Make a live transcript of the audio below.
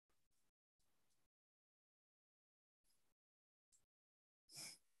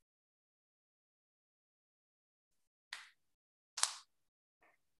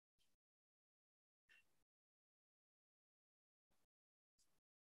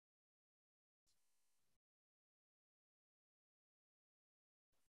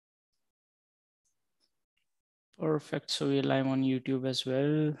Perfect. So we're live on YouTube as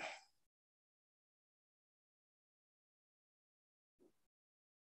well.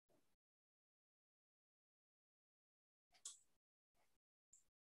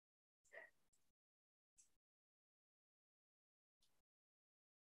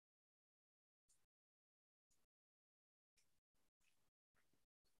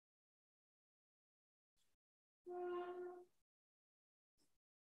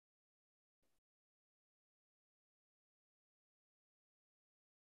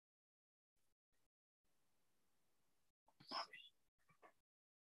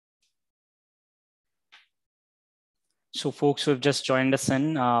 So folks who have just joined us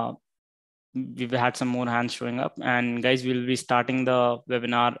in, we've had some more hands showing up, and guys, we'll be starting the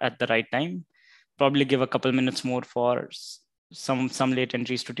webinar at the right time. Probably give a couple minutes more for some late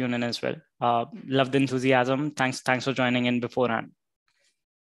entries to tune in as well. Love the enthusiasm. Thanks for joining in beforehand.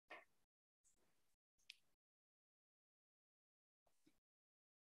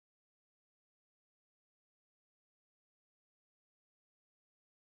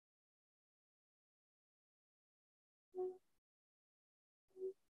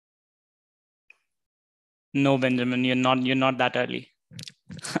 No, Benjamin, you're not that early.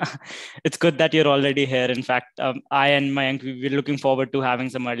 It's good that you're already here. In fact, I and Mayank, we're looking forward to having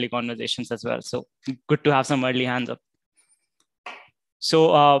some early conversations as well. So good to have some early hands up.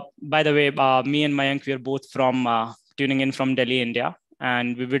 So by the way, me and Mayank, we are both from tuning in from Delhi, India,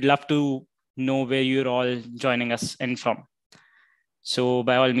 and we would love to know where you're all joining us in from. So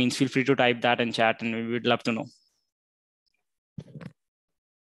by all means, feel free to type that in chat, and we would love to know.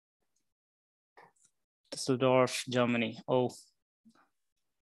 Düsseldorf, Germany. Oh,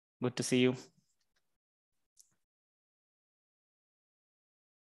 good to see you.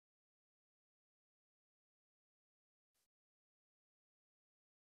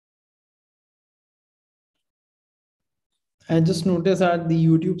 I just noticed that the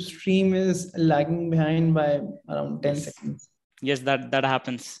YouTube stream is lagging behind by around 10 seconds. Yes, that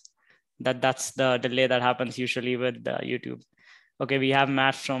happens. That's the delay that happens usually with YouTube. Okay, we have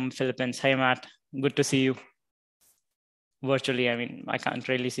Matt from Philippines. Hey, Matt, good to see you. Virtually, I mean, I can't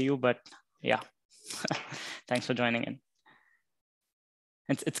really see you, but yeah, thanks for joining in.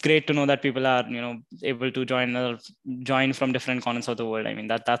 It's great to know that people are able to join from different corners of the world. I mean,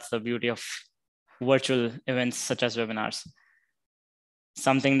 that's the beauty of virtual events such as webinars.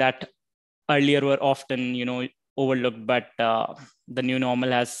 Something that earlier were often overlooked, but the new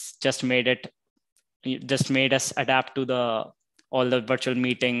normal has just made us adapt to all the virtual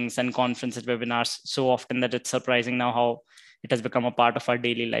meetings and conferences, webinars so often that it's surprising now how it has become a part of our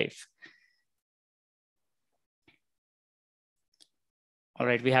daily life. All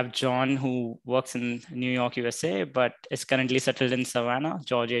right, we have John, who works in New York, USA, but is currently settled in Savannah,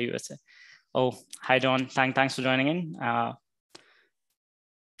 Georgia, USA. Oh, hi, John. Thanks for joining in.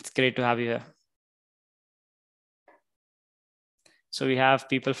 It's great to have you here. So we have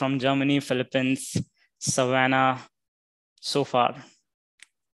people from Germany, Philippines, Savannah, so far.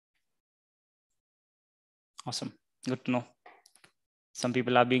 Awesome, good to know. Some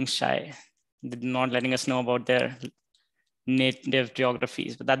people are being shy, they're not letting us know about their native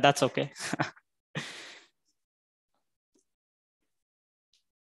geographies, but that's okay.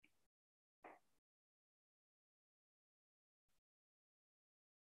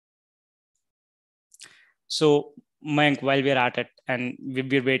 So Mayank, while we're at it, and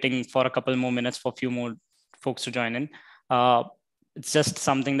we're waiting for a couple more minutes for a few more folks to join in, it's just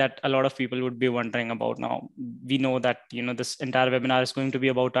something that a lot of people would be wondering about now. We know that this entire webinar is going to be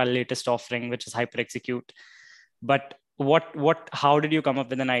about our latest offering, which is HyperExecute. But how did you come up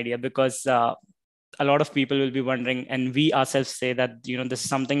with an idea? Because a lot of people will be wondering, and we ourselves say that this is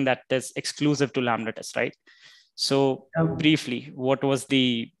something that is exclusive to LambdaTest, right? So briefly, what was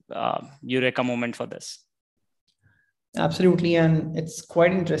the eureka moment for this? Absolutely, and it's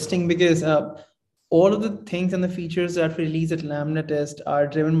quite interesting because all of the things and the features that we release at LambdaTest are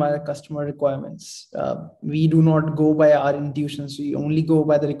driven by our customer requirements. We do not go by our intuitions; we only go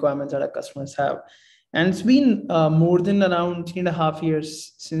by the requirements that our customers have. And it's been more than around 3.5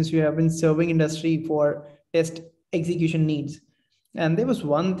 years since we have been serving industry for test execution needs. And there was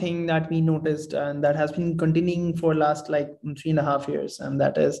one thing that we noticed, and that has been continuing for last like 3.5 years, and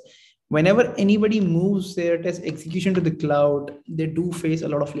that is whenever anybody moves their test execution to the cloud, they do face a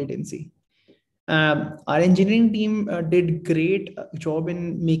lot of latency. Our engineering team did great job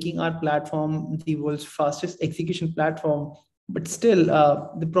in making our platform the world's fastest execution platform. But still,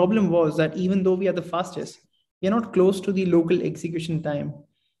 the problem was that even though we are the fastest, we are not close to the local execution time.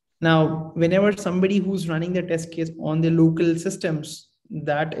 Now, whenever somebody who's running their test case on the local systems,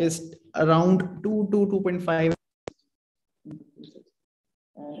 that is around 2 to 2.5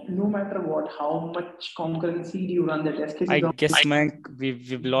 No matter what, how much concurrency do you run the test cases? I guess, Mike,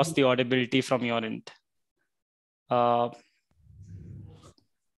 we've lost the audibility from your end. The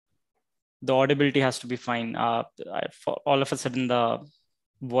audibility has to be fine. For all of a sudden, the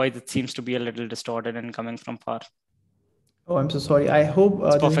voice, it seems to be a little distorted and coming from far. Oh, I'm so sorry. I hope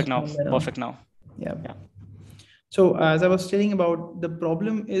it's perfect now. Perfect now. Yeah. So as I was telling about, the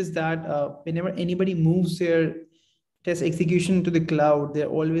problem is that whenever anybody moves their test execution to the cloud, they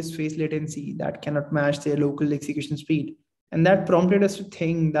always face latency that cannot match their local execution speed. And that prompted us to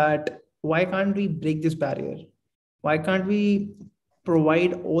think that why can't we break this barrier? Why can't we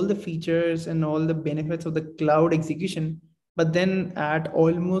provide all the features and all the benefits of the cloud execution, but then at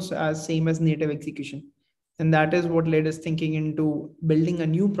almost as same as native execution? And that is what led us thinking into building a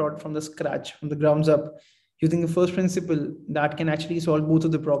new product from the scratch, from the grounds up, using the first principle that can actually solve both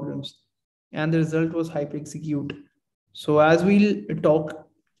of the problems. And the result was HyperExecute. So as we'll talk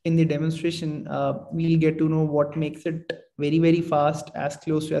in the demonstration, we'll get to know what makes it very, very fast, as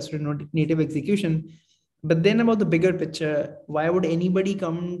close to as native execution. But then about the bigger picture, why would anybody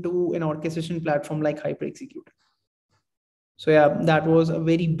come to an orchestration platform like HyperExecute? So yeah, that was a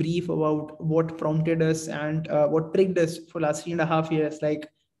very brief about what prompted us and what trigged us for last 3.5 years. Like,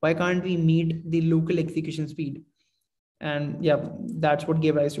 why can't we meet the local execution speed? And yeah, that's what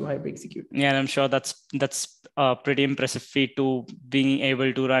gave rise to HyperExecute. Yeah, and I'm sure that's a pretty impressive feat to being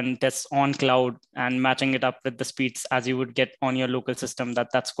able to run tests on cloud and matching it up with the speeds as you would get on your local system.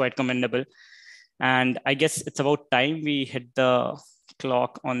 That's quite commendable. And I guess it's about time we hit the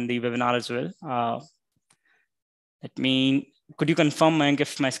clock on the webinar as well. Could you confirm, Mayank,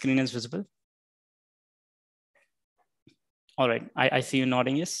 if my screen is visible? All right, I see you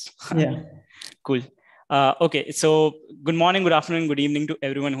nodding yes. Yeah. Cool. Okay, so good morning, good afternoon, good evening to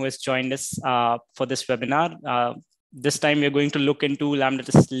everyone who has joined us for this webinar. This time we're going to look into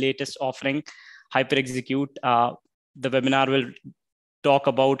LambdaTest's latest offering, HyperExecute. The webinar will talk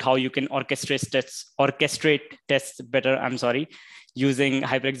about how you can orchestrate tests better, using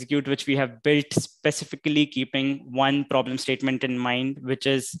HyperExecute, which we have built specifically keeping one problem statement in mind, which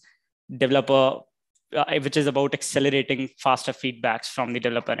is about accelerating faster feedbacks from the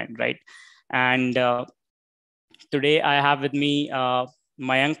developer end, right? And today I have with me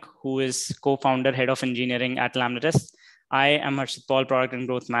Mayank, who is co-founder, head of engineering at LambdaTest. I am Harshit Paul, product and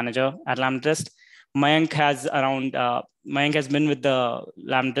growth manager at LambdaTest. Mayank has been with the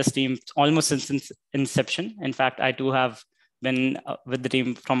LambdaTest team almost since inception. In fact, I too have been with the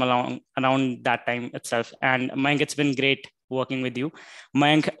team from around that time itself. And Mayank, it's been great working with you.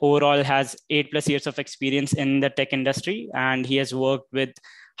 Mayank overall has 8+ years of experience in the tech industry, and he has worked with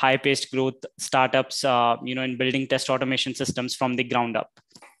high-paced growth startups, in building test automation systems from the ground up.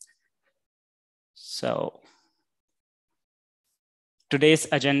 So today's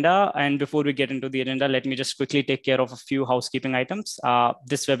agenda, and before we get into the agenda, let me just quickly take care of a few housekeeping items.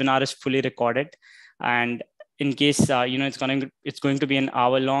 This webinar is fully recorded, and in case it's going to be an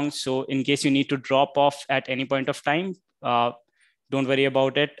hour long. So in case you need to drop off at any point of time, don't worry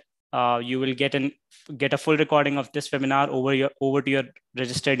about it. You will get a full recording of this webinar over to your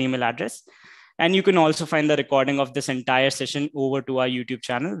registered email address. And you can also find the recording of this entire session over to our YouTube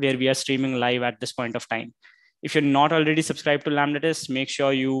channel, where we are streaming live at this point of time. If you're not already subscribed to LambdaTest, make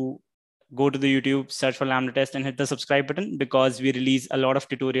sure you go to the YouTube, search for LambdaTest and hit the subscribe button, because we release a lot of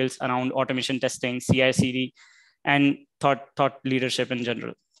tutorials around automation testing, CI/CD, and thought leadership in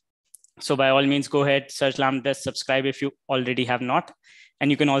general. So by all means, go ahead, search LambdaTest, subscribe if you already have not.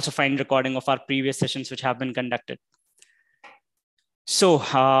 And you can also find recording of our previous sessions which have been conducted. So,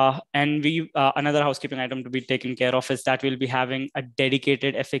 another housekeeping item to be taken care of is that we'll be having a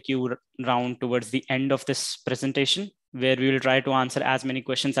dedicated FAQ round towards the end of this presentation, where we will try to answer as many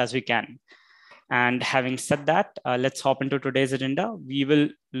questions as we can. And having said that, let's hop into today's agenda. We will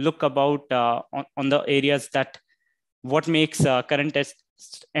look about on the areas that what makes current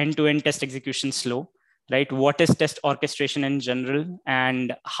end-to-end test execution slow, right? What is test orchestration in general,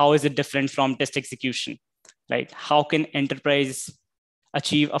 and how is it different from test execution, right? How can enterprise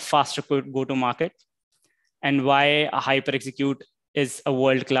achieve a faster go-to-market, and why a HyperExecute is a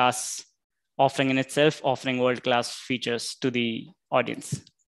world-class offering in itself, offering world-class features to the audience.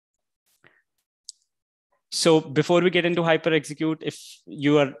 So before we get into HyperExecute, if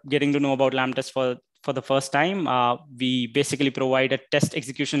you are getting to know about LambdaTest for the first time, we basically provide a test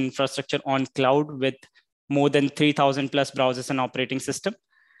execution infrastructure on cloud with more than 3,000+ browsers and operating system.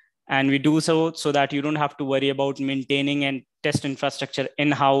 And we do so that you don't have to worry about maintaining and test infrastructure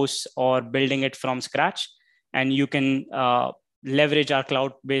in-house or building it from scratch. And you can leverage our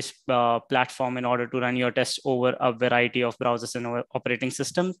cloud-based platform in order to run your tests over a variety of browsers and operating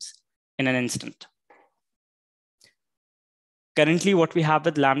systems in an instant. Currently, what we have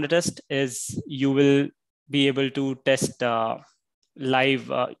with LambdaTest is you will be able to test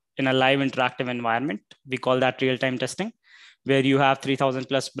live in a live interactive environment. We call that real-time testing, where you have 3,000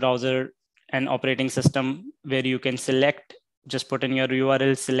 plus browser and operating system where you can select, just put in your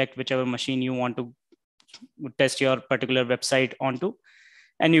URL, select whichever machine you want to test your particular website onto,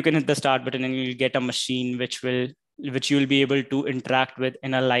 and you can hit the start button and you'll get a machine which you'll be able to interact with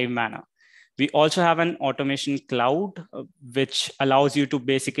in a live manner. We also have an automation cloud, which allows you to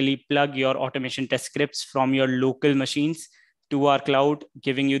basically plug your automation test scripts from your local machines to our cloud,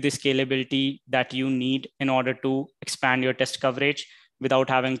 giving you the scalability that you need in order to expand your test coverage without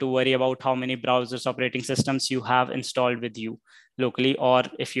having to worry about how many browsers, operating systems you have installed with you locally, or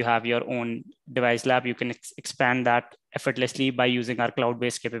if you have your own device lab, you can expand that effortlessly by using our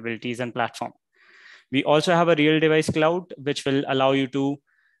cloud-based capabilities and platform. We also have a real device cloud, which will allow you to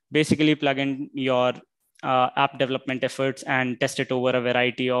basically plug in your app development efforts and test it over a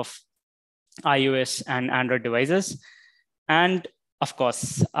variety of iOS and Android devices. And of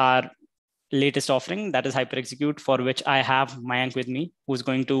course, our latest offering, that is HyperExecute, for which I have Mayank with me, who's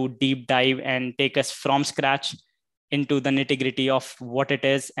going to deep dive and take us from scratch into the nitty-gritty of what it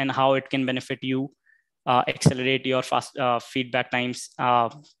is and how it can benefit you, accelerate your fast feedback times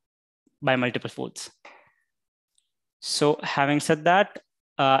by multiple folds. So having said that,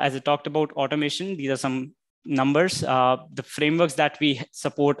 as I talked about automation, these are some numbers. The frameworks that we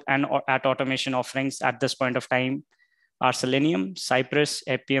support and at automation offerings at this point of time are Selenium, Cypress,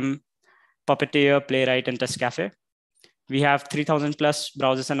 Appium, Puppeteer, Playwright, and TestCafe. We have 3,000 plus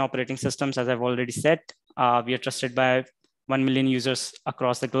browsers and operating systems, as I've already said. We are trusted by 1 million users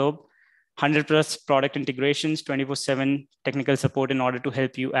across the globe, 100 plus product integrations, 24/7 technical support in order to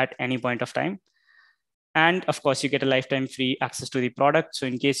help you at any point of time. And of course, you get a lifetime free access to the product. So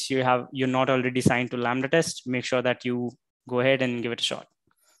in case you're not already signed to LambdaTest, make sure that you go ahead and give it a shot.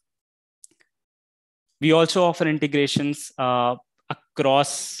 We also offer integrations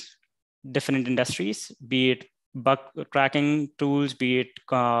across different industries, be it bug tracking tools, be it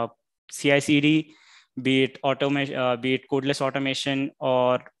CI/CD, be it automation, be it codeless automation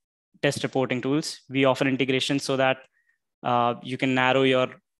or test reporting tools. We offer integrations so that you can narrow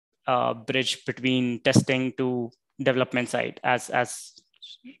your bridge between testing to development side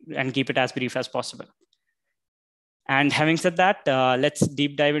and keep it as brief as possible. And having said that, let's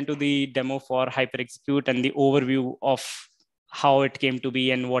deep dive into the demo for HyperExecute and the overview of how it came to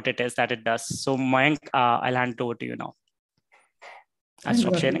be and what it is that it does. So Mayank, I'll hand it over to you now. I'll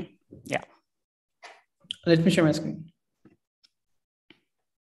stop sharing. Yeah. Let me share my screen.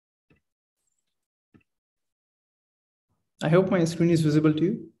 I hope my screen is visible to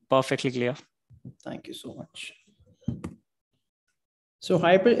you. Perfectly clear. Thank you so much. So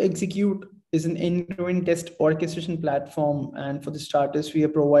HyperExecute is an end-to-end test orchestration platform. And for the starters, we are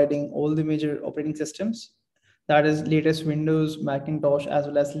providing all the major operating systems. That is latest Windows, Macintosh, as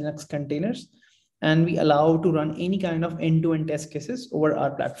well as Linux containers. And we allow to run any kind of end-to-end test cases over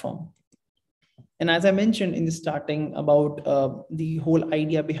our platform. And as I mentioned in the starting about the whole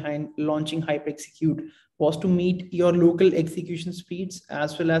idea behind launching HyperExecute was to meet your local execution speeds,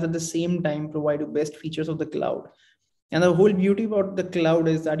 as well as at the same time provide the best features of the cloud. And the whole beauty about the cloud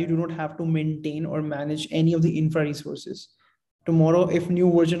is that you do not have to maintain or manage any of the infra resources. Tomorrow, if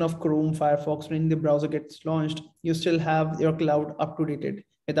new version of Chrome, Firefox, when the browser gets launched, you still have your cloud up to date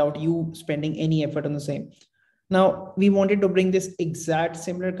without you spending any effort on the same. Now, we wanted to bring this exact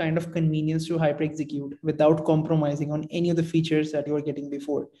similar kind of convenience to HyperExecute without compromising on any of the features that you were getting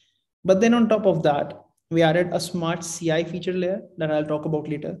before. But then on top of that, we added a smart CI feature layer that I'll talk about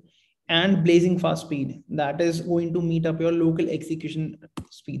later, and blazing fast speed that is going to meet up your local execution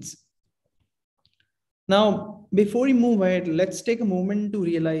speeds. Now, before we move ahead, let's take a moment to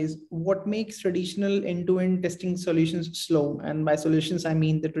realize what makes traditional end-to-end testing solutions slow. And by solutions, I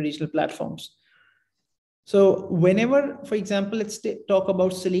mean the traditional platforms. So whenever, for example, let's talk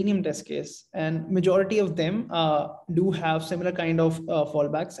about Selenium test case, and majority of them do have similar kind of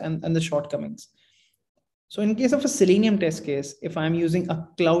fallbacks and the shortcomings. So in case of a Selenium test case, if I'm using a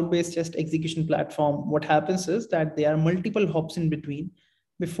cloud-based test execution platform, what happens is that there are multiple hops in between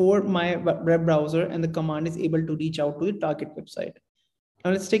before my web browser and the command is able to reach out to the target website.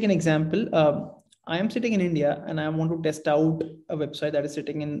 Now let's take an example. I am sitting in India and I want to test out a website that is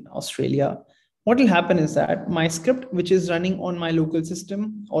sitting in Australia. What will happen is that my script, which is running on my local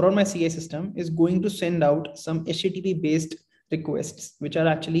system or on my CI system, is going to send out some HTTP-based requests, which are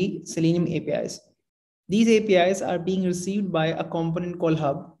actually Selenium APIs. These APIs are being received by a component called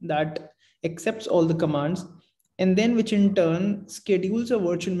hub that accepts all the commands, and then which in turn schedules a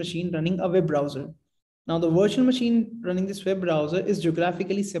virtual machine running a web browser. Now the virtual machine running this web browser is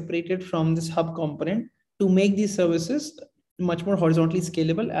geographically separated from this hub component to make these services much more horizontally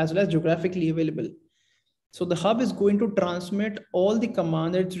scalable as well as geographically available. So the hub is going to transmit all the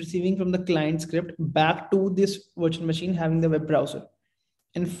command that it's receiving from the client script back to this virtual machine having the web browser.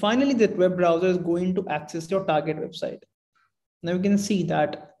 And finally, that web browser is going to access your target website. Now you can see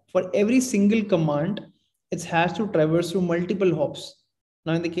that for every single command, it has to traverse through multiple hops.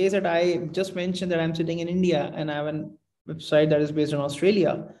 Now, in the case that I just mentioned that I'm sitting in India and I have a website that is based in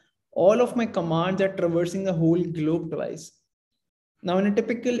Australia, all of my commands are traversing the whole globe twice. Now, in a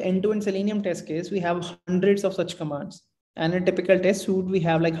typical end-to-end Selenium test case, we have hundreds of such commands. And in a typical test suite, we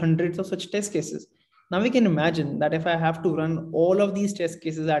have like hundreds of such test cases. Now we can imagine that if I have to run all of these test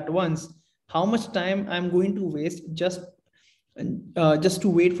cases at once, how much time I'm going to waste just to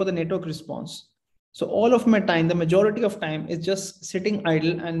wait for the network response. So all of my time, the majority of time is just sitting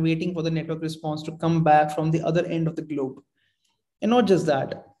idle and waiting for the network response to come back from the other end of the globe. And not just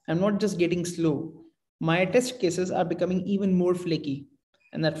that, I'm not just getting slow. My test cases are becoming even more flaky.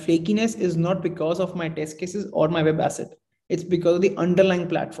 And that flakiness is not because of my test cases or my web asset. It's because of the underlying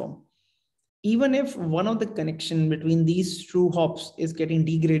platform. Even if one of the connection between these two hops is getting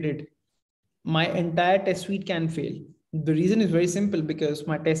degraded, my entire test suite can fail. The reason is very simple, because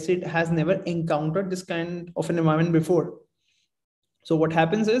my test suite has never encountered this kind of an environment before. So what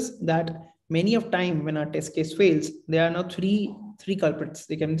happens is that many of time when our test case fails, there are now three culprits.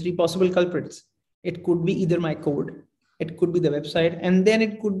 There can be three possible culprits. It could be either my code, it could be the website, and then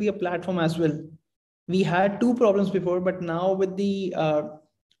it could be a platform as well. We had two problems before, but now with the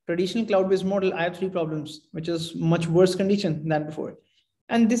traditional cloud-based model, I have three problems, which is much worse condition than before.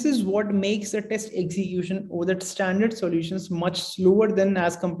 And this is what makes the test execution over the standard solutions much slower than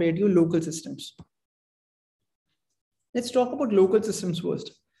as compared to local systems. Let's talk about local systems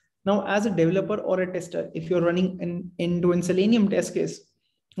first. Now, as a developer or a tester, if you're running an end-to-end Selenium test case,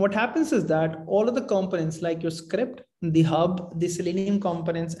 what happens is that all of the components like your script, the hub, the Selenium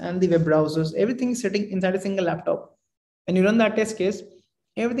components, and the web browsers, everything is sitting inside a single laptop. When you run that test case,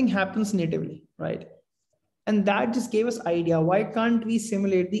 everything happens natively, right? And that just gave us idea, why can't we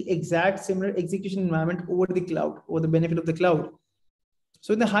simulate the exact similar execution environment over the cloud, or the benefit of the cloud?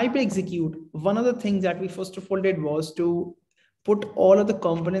 So in the HyperExecute, one of the things that we first of all did was to put all of the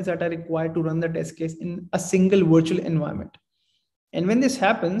components that are required to run the test case in a single virtual environment. And when this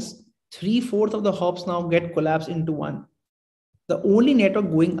happens, 3/4 of the hops now get collapsed into one. The only network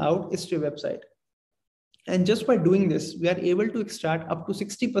going out is to your website. And just by doing this, we are able to extract up to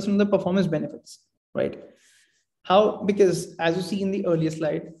 60% of the performance benefits, right? How? Because as you see in the earlier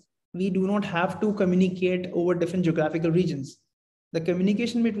slide, we do not have to communicate over different geographical regions. The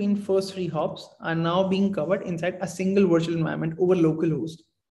communication between first three hops are now being covered inside a single virtual environment over localhost.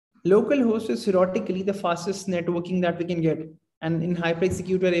 Localhost is theoretically the fastest networking that we can get. And in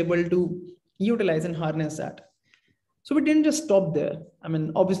HyperExecute, we're able to utilize and harness that. So we didn't just stop there. I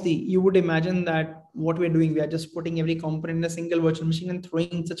mean, obviously, you would imagine that what we're doing, we are just putting every component in a single virtual machine and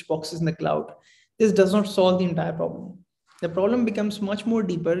throwing such boxes in the cloud. This does not solve the entire problem. The problem becomes much more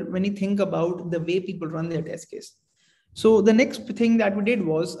deeper when you think about the way people run their test case. So the next thing that we did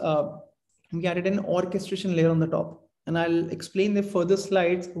was we added an orchestration layer on the top. And I'll explain the further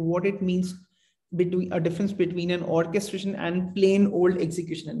slides what it means between a difference between an orchestration and plain old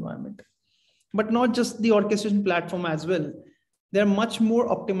execution environment. But not just the orchestration platform as well. There are much more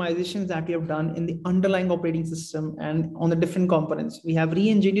optimizations that we have done in the underlying operating system and on the different components. We have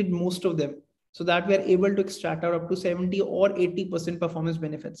re-engineered most of them so that we are able to extract out up to 70 or 80% performance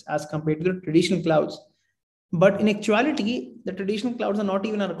benefits as compared to the traditional clouds. But in actuality, the traditional clouds are not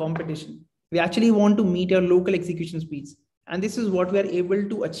even our competition. We actually want to meet our local execution speeds. And this is what we are able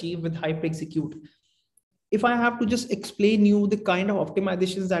to achieve with HyperExecute. If I have to just explain you the kind of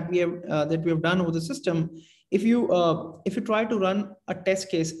optimizations that we have done over the system, if you try to run a test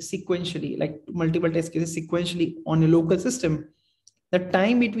case sequentially, like multiple test cases sequentially on a local system, the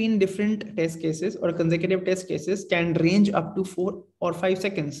time between different test cases or consecutive test cases can range up to 4 or 5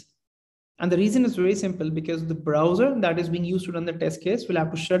 seconds. And the reason is very simple, because the browser that is being used to run the test case will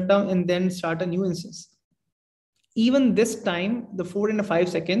have to shut down and then start a new instance. Even this time, the 4 and 5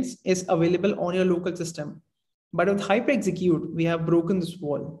 seconds is available on your local system. But with HyperExecute, we have broken this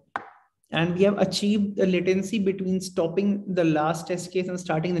wall. And we have achieved the latency between stopping the last test case and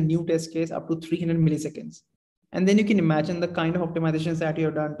starting the new test case up to 300 milliseconds. And then you can imagine the kind of optimizations that you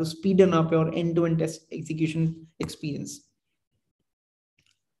have done to speeden up your end-to-end test execution experience.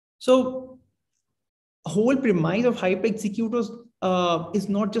 So whole premise of HyperExecute was is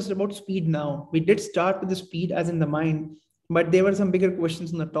not just about speed now. We did start with the speed as in the mind, but there were some bigger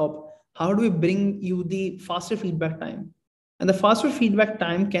questions on the top. How do we bring you the faster feedback time? And the faster feedback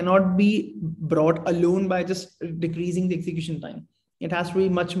time cannot be brought alone by just decreasing the execution time. It has to be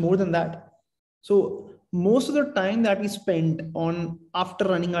much more than that. So most of the time that we spend on after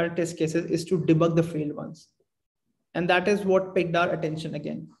running our test cases is to debug the failed ones. And that is what picked our attention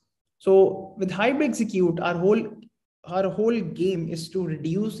again. So with HyperExecute, our whole game is to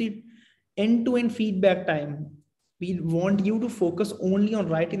reduce the end-to-end feedback time. We want you to focus only on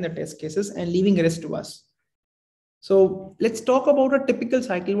writing the test cases and leaving the rest to us. So let's talk about a typical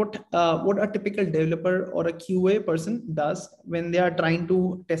cycle, what a typical developer or a QA person does when they are trying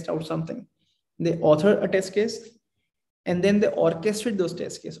to test out something. They author a test case, and then they orchestrate those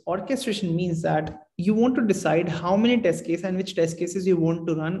test cases. Orchestration means that you want to decide how many test cases and which test cases you want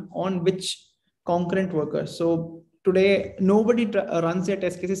to run on which concurrent workers. So today, nobody runs their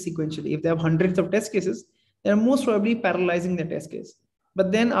test cases sequentially. If they have hundreds of test cases, they're most probably parallelizing their test case.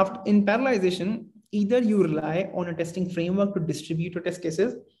 But then in parallelization, either you rely on a testing framework to distribute your test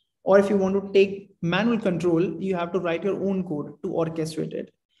cases, or if you want to take manual control, you have to write your own code to orchestrate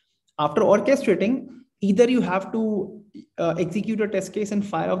it. After orchestrating, either you have to execute a test case and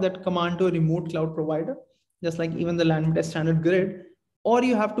fire off that command to a remote cloud provider, just like even the LambdaTest standard grid, or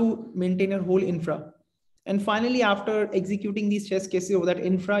you have to maintain your whole infra. And finally, after executing these test cases over that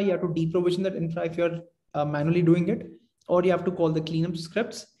infra, you have to deprovision that infra if you're manually doing it, or you have to call the cleanup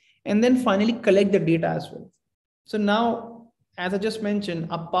scripts, and then finally collect the data as well. So now, as I just mentioned,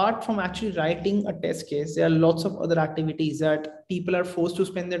 apart from actually writing a test case, there are lots of other activities that people are forced to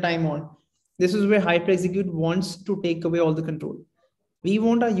spend their time on. This is where HyperExecute wants to take away all the control. We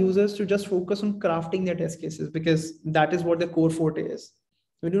want our users to just focus on crafting their test cases because that is what the core forte is.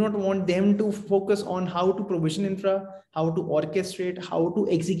 We do not want them to focus on how to provision infra, how to orchestrate, how to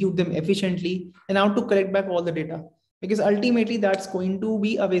execute them efficiently, and how to collect back all the data, because ultimately that's going to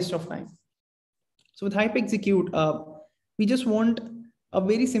be a waste of time. So with HyperExecute, we just want a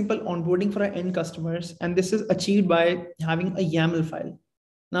very simple onboarding for our end customers, and this is achieved by having a YAML file.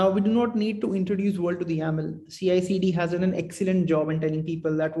 Now, we do not need to introduce world to the YAML. CI/CD has done an excellent job in telling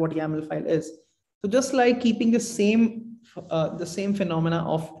people that what YAML file is. So just like keeping the same phenomena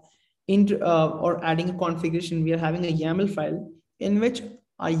of or adding a configuration, we are having a YAML file in which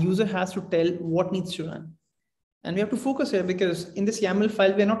our user has to tell what needs to run. And we have to focus here because in this YAML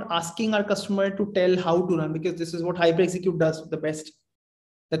file, we're not asking our customer to tell how to run, because this is what HyperExecute does the best.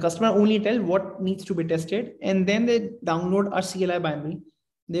 The customer only tell what needs to be tested, and then they download our CLI binary.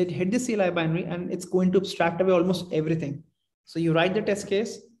 They hit the CLI binary and it's going to abstract away almost everything. So you write the test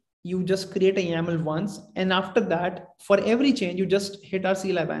case, you just create a YAML once. And after that, for every change, you just hit our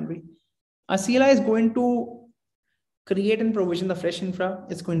CLI binary. Our CLI is going to create and provision the fresh infra.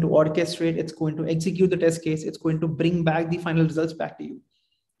 It's going to orchestrate. It's going to execute the test case. It's going to bring back the final results back to you.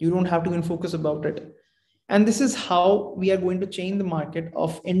 You don't have to even focus about it. And this is how we are going to change the market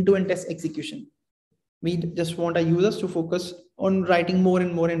of end-to-end test execution. We just want our users to focus on writing more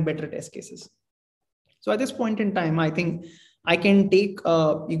and more and better test cases. So at this point in time, I think I can take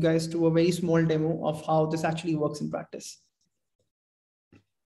you guys to a very small demo of how this actually works in practice.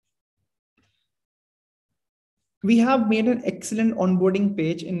 We have made an excellent onboarding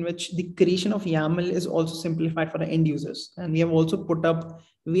page in which the creation of YAML is also simplified for the end users. And we have also put up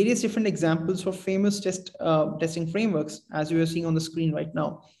various different examples for famous testing frameworks, as you are seeing on the screen right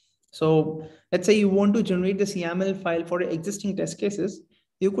now. So let's say you want to generate this YAML file for existing test cases.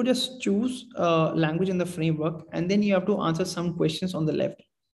 You could just choose a language in the framework, and then you have to answer some questions on the left.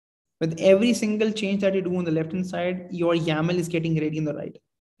 With every single change that you do on the left-hand side, your YAML is getting ready on the right.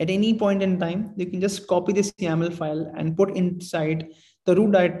 At any point in time, you can just copy this YAML file and put inside the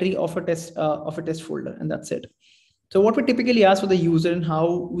root directory of a test folder, and that's it. So what we typically ask for the user and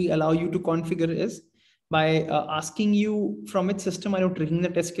how we allow you to configure is by asking you from which system are you triggering the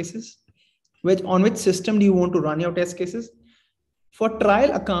test cases, on which system do you want to run your test cases. For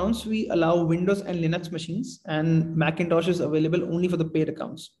trial accounts, we allow Windows and Linux machines, and Macintosh is available only for the paid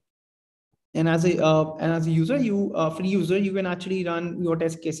accounts. And as a user, free user, you can actually run your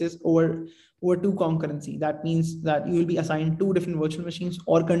test cases over two concurrency. That means that you will be assigned 2 different virtual machines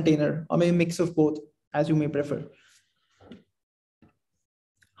or container, or maybe a mix of both, as you may prefer.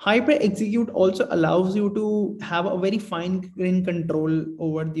 HyperExecute also allows you to have a very fine-grained control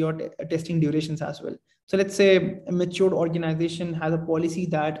over your testing durations as well. So let's say a matured organization has a policy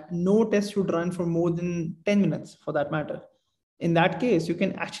that no test should run for more than 10 minutes for that matter. In that case, you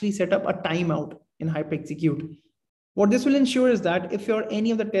can actually set up a timeout in HyperExecute. What this will ensure is that if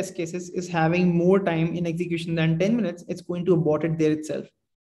any of the test cases is having more time in execution than 10 minutes, it's going to abort it there itself,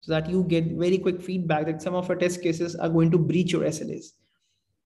 so that you get very quick feedback that some of your test cases are going to breach your SLAs.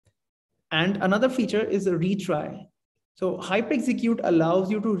 And another feature is a retry. So HyperExecute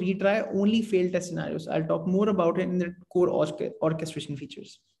allows you to retry only failed test scenarios. I'll talk more about it in the core orchestration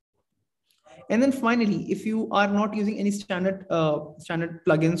features. And then finally, if you are not using any standard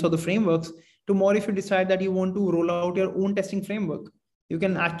plugins or the frameworks, tomorrow if you decide that you want to roll out your own testing framework, you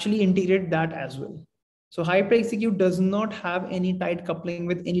can actually integrate that as well. So HyperExecute does not have any tight coupling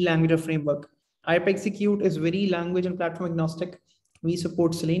with any language or framework. HyperExecute is very language and platform agnostic. We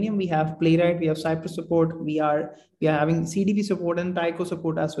support Selenium, we have Playwright, we have Cypress support, we are having CDP support and Tycho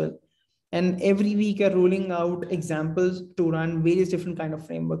support as well. And every week we are rolling out examples to run various different kind of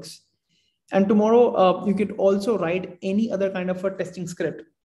frameworks. And tomorrow you could also write any other kind of a testing script.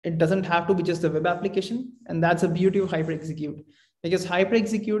 It doesn't have to be just a web application. And that's the beauty of HyperExecute, because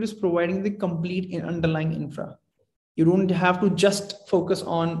HyperExecute is providing the complete underlying infra. You don't have to just focus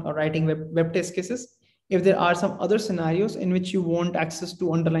on writing web test cases. If there are some other scenarios in which you want access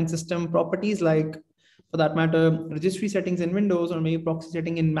to underlying system properties, like for that matter, registry settings in Windows or maybe proxy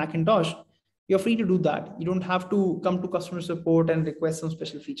setting in Macintosh, you're free to do that. You don't have to come to customer support and request some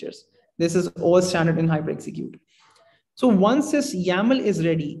special features. This is all standard in HyperExecute. So once this YAML is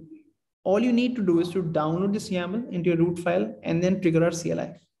ready, all you need to do is to download this YAML into your root file and then trigger our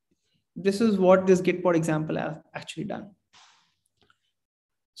CLI. This is what this Gitpod example has actually done.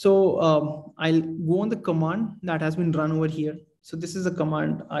 So I'll go on the command that has been run over here. So this is a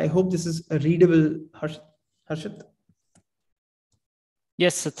command. I hope this is a readable, Harshit.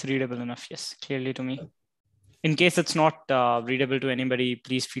 Yes, it's readable enough. Yes, clearly to me. In case it's not readable to anybody,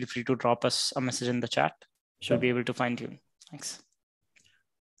 please feel free to drop us a message in the chat. Sure. We'll be able to fine tune. Thanks.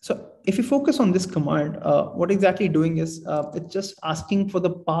 So if you focus on this command, what exactly doing is it's just asking for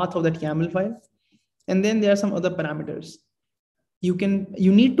the path of that YAML file. And then there are some other parameters. You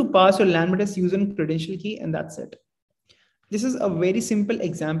need to pass your LambdaTest user and credential key, and that's it. This is a very simple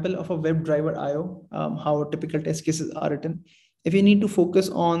example of a WebDriver IO, how typical test cases are written. If you need to focus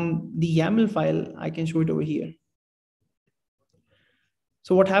on the YAML file, I can show it over here.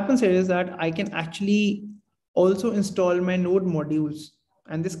 So what happens here is that I can actually also install my node modules,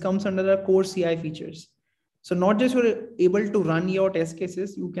 and this comes under the core CI features. So not just you're able to run your test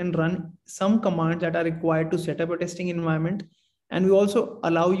cases, you can run some commands that are required to set up a testing environment. And we also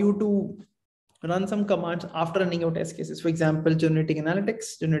allow you to run some commands after running your test cases. For example, generating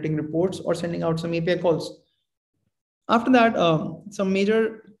analytics, generating reports, or sending out some API calls. After that, some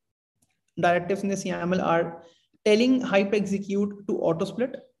major directives in this YAML are telling HyperExecute to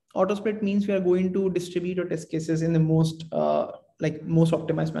autosplit. Autosplit means we are going to distribute your test cases in the most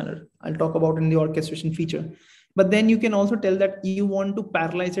optimized manner. I'll talk about in the orchestration feature. But then you can also tell that you want to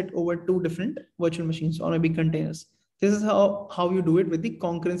parallelize it over 2 different virtual machines or maybe containers. This is how you do it with the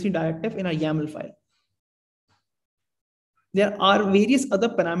concurrency directive in a YAML file. There are various other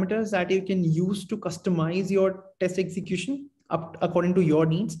parameters that you can use to customize your test execution according to your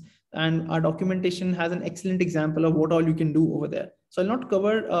needs. And our documentation has an excellent example of what all you can do over there. So I'll not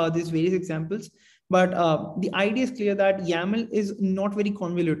cover these various examples, but the idea is clear that YAML is not very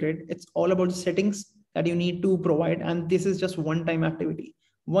convoluted. It's all about the settings that you need to provide. And this is just one-time activity.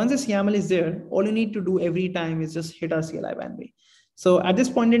 Once this YAML is there, all you need to do every time is just hit our CLI bandwidth. So at this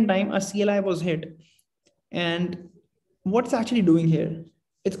point in time, our CLI was hit. And what's actually doing here?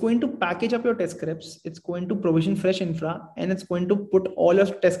 It's going to package up your test scripts. It's going to provision fresh infra, and it's going to put all your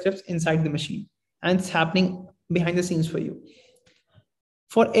test scripts inside the machine. And it's happening behind the scenes for you.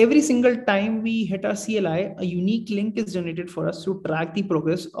 For every single time we hit our CLI, a unique link is generated for us to track the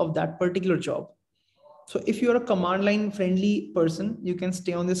progress of that particular job. So if you're a command line friendly person, you can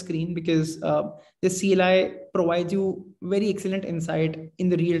stay on the screen, because the CLI provides you very excellent insight in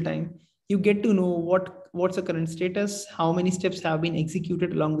the real time. You get to know what's the current status, how many steps have been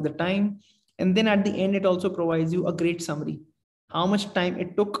executed along with the time. And then at the end, it also provides you a great summary, how much time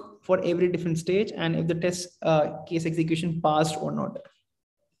it took for every different stage, and if the test case execution passed or not.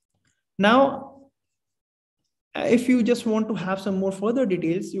 Now, if you just want to have some more further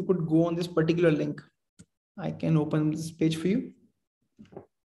details, you could go on this particular link. I can open this page for you.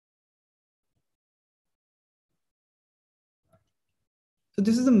 So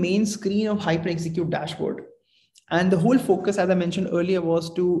this is the main screen of HyperExecute dashboard. And the whole focus, as I mentioned earlier,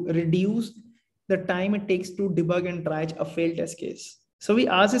 was to reduce the time it takes to debug and triage a failed test case. So we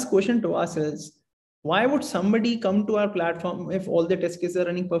asked this question to ourselves: why would somebody come to our platform if all the test cases are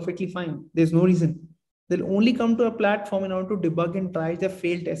running perfectly fine? There's no reason. They'll only come to a platform in order to debug and triage their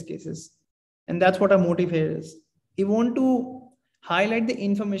failed test cases. And that's what our motive here is. we want to highlight the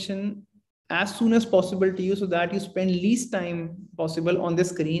information as soon as possible to you so that you spend least time possible on the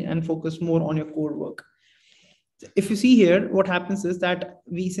screen and focus more on your core work. If you see here, what happens is that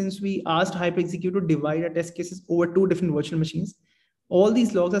since we asked HyperExecute to divide our test cases over 2 different virtual machines, all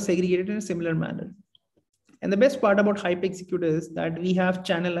these logs are segregated in a similar manner. And the best part about HyperExecute is that we have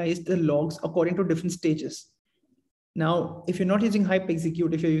channelized the logs according to different stages. Now, if you're not using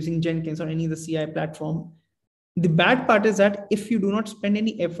HyperExecute, if you're using Jenkins or any of the CI platform, the bad part is that if you do not spend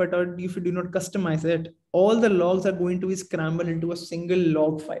any effort or if you do not customize it, all the logs are going to be scrambled into a single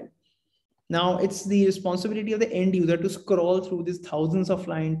log file. Now it's the responsibility of the end user to scroll through these thousands of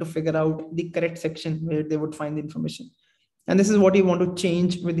lines to figure out the correct section where they would find the information. And this is what you want to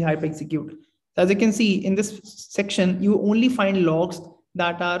change with the HyperExecute. As you can see in this section, you only find logs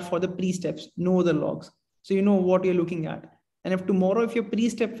that are for the pre-steps, no other logs. So you know what you're looking at. And if tomorrow, if your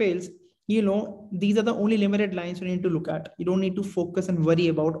pre-step fails, you know, these are the only limited lines you need to look at. You don't need to focus and worry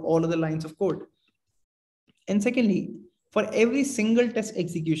about all of the lines of code. And secondly, for every single test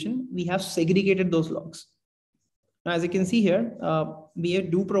execution, we have segregated those logs. Now, as you can see here, we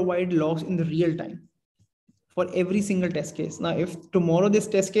do provide logs in the real time for every single test case. Now, if tomorrow this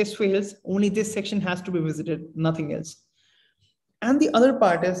test case fails, only this section has to be visited, nothing else. And the other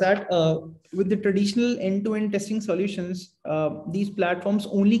part is that with the traditional end-to-end testing solutions, these platforms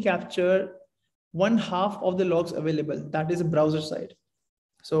only capture 1/2 of the logs available. That is a browser side.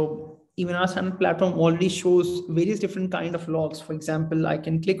 So even our standard platform already shows various different kind of logs. For example, I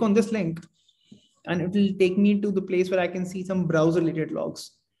can click on this link and it will take me to the place where I can see some browser related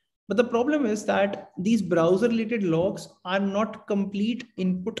logs. But the problem is that these browser related logs are not complete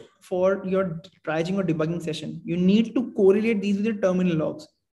input for your triaging or debugging session. You need to correlate these with your terminal logs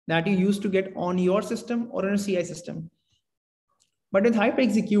that you use to get on your system or on a CI system. But with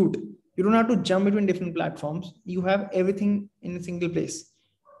HyperExecute, you don't have to jump between different platforms. You have everything in a single place.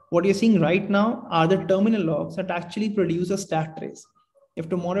 What you're seeing right now are the terminal logs that actually produce a stack trace. If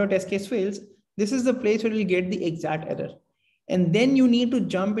tomorrow your test case fails, this is the place where you'll get the exact error. And then you need to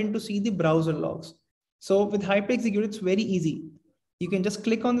jump in to see the browser logs. So with HyperExecute, it's very easy. You can just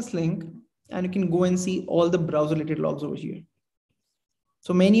click on this link and you can go and see all the browser related logs over here.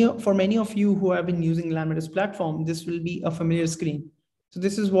 So for many of you who have been using LambdaTest platform, this will be a familiar screen. So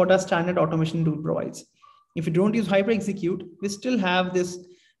this is what our standard automation tool provides. If you don't use HyperExecute, we still have this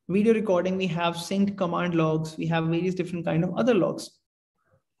video recording. We have synced command logs. We have various different kind of other logs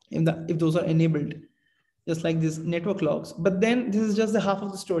if those are enabled, just like these network logs. But then this is just the half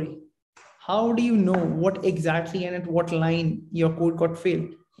of the story. How do you know what exactly and at what line your code got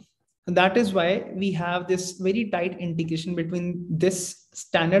failed? And that is why we have this very tight integration between this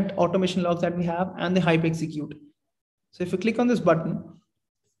standard automation logs that we have and the HyperExecute. So if you click on this button,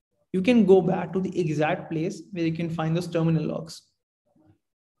 you can go back to the exact place where you can find those terminal logs.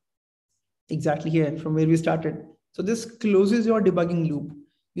 Exactly here from where we started. So this closes your debugging loop.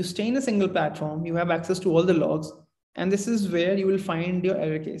 You stay in a single platform, you have access to all the logs, and this is where you will find your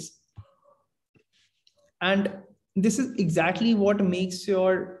error case. And this is exactly what makes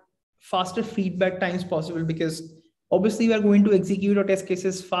your faster feedback times possible, because obviously we are going to execute our test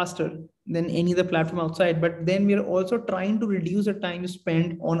cases faster than any other platform outside, but then we are also trying to reduce the time you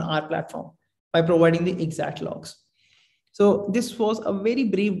spend on our platform by providing the exact logs. So this was a very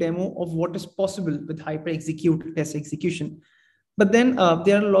brief demo of what is possible with HyperExecute test execution. But then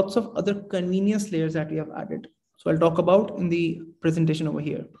there are lots of other convenience layers that we have added. So I'll talk about in the presentation over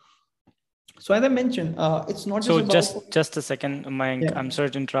here. So as I mentioned, it's not just a second, Mayank. Yeah. I'm sorry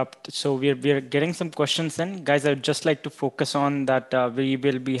to interrupt. So we are getting some questions in. Guys, I'd just like to focus on that we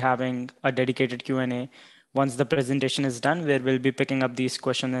will be having a dedicated Q&A once the presentation is done, where we'll be picking up these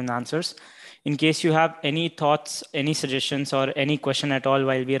questions and answers. In case you have any thoughts, any suggestions, or any question at all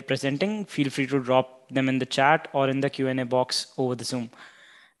while we are presenting, feel free to drop them in the chat or in the Q&A box over the Zoom.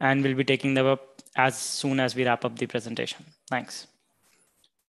 And we'll be taking them up as soon as we wrap up the presentation. Thanks.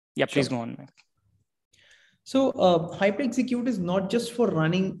 Yeah, please go on. So HyperExecute is not just for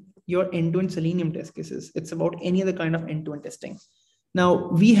running your end-to-end Selenium test cases. It's about any other kind of end-to-end testing. Now,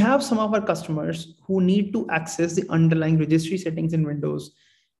 we have some of our customers who need to access the underlying registry settings in Windows.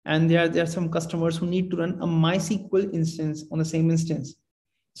 And there are some customers who need to run a MySQL instance on the same instance.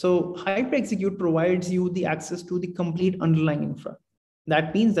 So HyperExecute provides you the access to the complete underlying infra.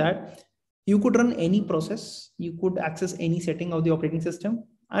 That means that you could run any process, you could access any setting of the operating system,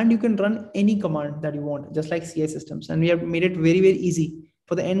 and you can run any command that you want, just like CI systems. And we have made it very, very easy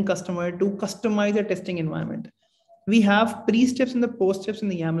for the end customer to customize their testing environment. We have pre-steps and the post-steps in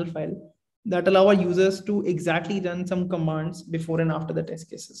the YAML file that allow our users to exactly run some commands before and after the test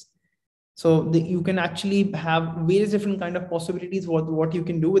cases. So you can actually have various different kind of possibilities what you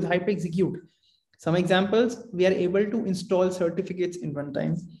can do with HyperExecute. Some examples, we are able to install certificates in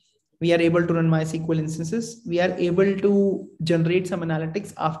runtime. We are able to run MySQL instances. We are able to generate some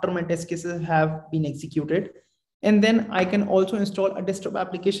analytics after my test cases have been executed. And then I can also install a desktop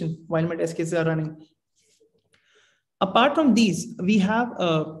application while my test cases are running. Apart from these, we have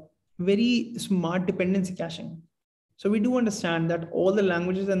a very smart dependency caching. So we do understand that all the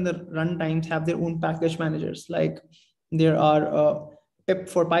languages and the runtimes have their own package managers. Like there are pip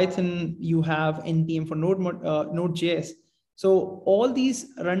for Python, you have npm for Node.js. So all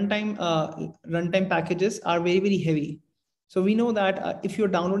these runtime packages are very, very heavy. So we know that if you're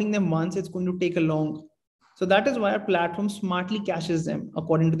downloading them once, it's going to take a long. So that is why our platform smartly caches them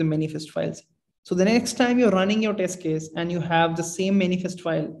according to the manifest files. So the next time you're running your test case and you have the same manifest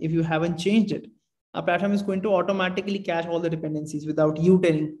file, if you haven't changed it, our platform is going to automatically cache all the dependencies without you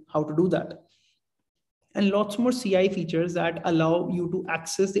telling how to do that. And lots more CI features that allow you to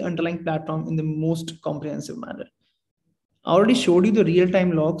access the underlying platform in the most comprehensive manner. I already showed you the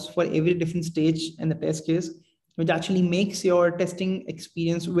real-time logs for every different stage in the test case, which actually makes your testing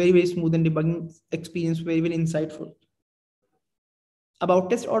experience very, very smooth and debugging experience very, very insightful. About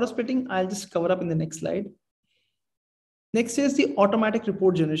test auto splitting, I'll just cover up in the next slide. Next is the automatic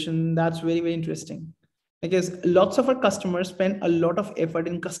report generation. That's very, very interesting because lots of our customers spend a lot of effort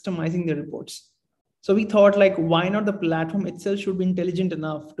in customizing their reports. So we thought like, why not the platform itself should be intelligent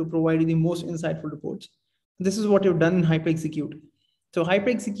enough to provide you the most insightful reports. This is what you've done in HyperExecute. So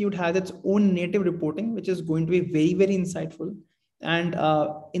HyperExecute has its own native reporting, which is going to be very, very insightful. And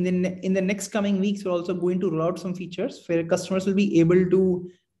in the next coming weeks, we're also going to roll out some features where customers will be able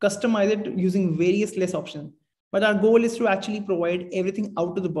to customize it using various less options. But our goal is to actually provide everything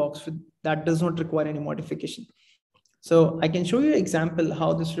out of the box that does not require any modification. So I can show you an example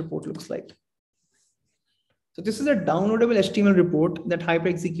how this report looks like. So this is a downloadable HTML report that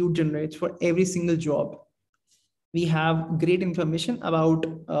HyperExecute generates for every single job. We have great information about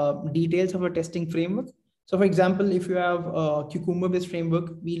details of a testing framework. So for example, if you have a Cucumber-based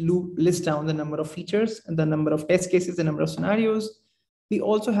framework, we list down the number of features and the number of test cases, the number of scenarios. We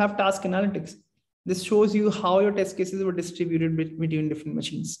also have task analytics. This shows you how your test cases were distributed between different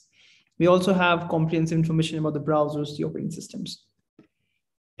machines. We also have comprehensive information about the browsers, the operating systems.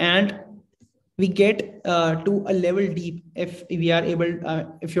 And we get to a level deep if we are able,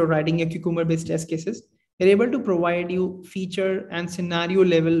 if you're writing a Cucumber-based test cases, we're able to provide you feature and scenario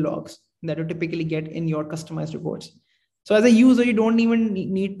level logs that you typically get in your customized reports. So as a user, you don't even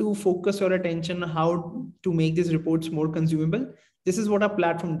need to focus your attention on how to make these reports more consumable. This is what our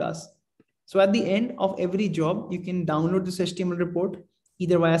platform does. So at the end of every job, you can download this HTML report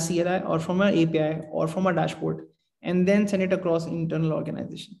either via CLI or from our API or from our dashboard, and then send it across internal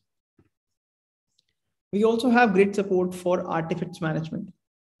organization. We also have great support for artifacts management.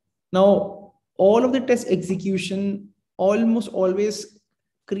 Now, all of the test execution almost always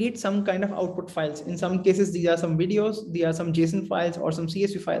create some kind of output files. In some cases, these are some videos, these are some JSON files or some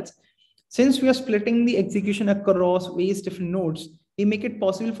CSV files. Since we are splitting the execution across various different nodes, we make it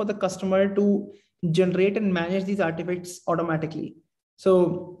possible for the customer to generate and manage these artifacts automatically.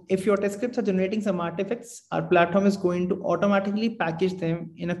 So if your test scripts are generating some artifacts, our platform is going to automatically package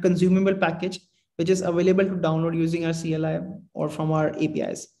them in a consumable package, which is available to download using our CLI or from our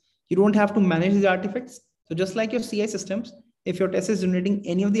APIs. You don't have to manage these artifacts. So just like your CI systems, if your test is generating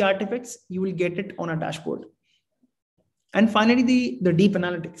any of the artifacts, you will get it on a dashboard. And finally, the deep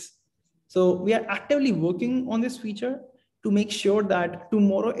analytics. So we are actively working on this feature to make sure that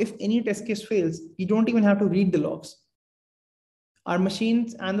tomorrow, if any test case fails, you don't even have to read the logs. Our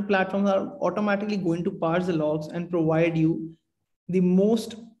machines and the platforms are automatically going to parse the logs and provide you the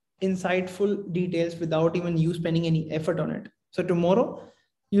most insightful details without even you spending any effort on it. So tomorrow,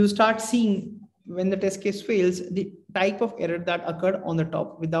 you start seeing when the test case fails, the type of error that occurred on the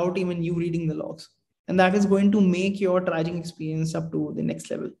top without even you reading the logs. And that is going to make your triaging experience up to the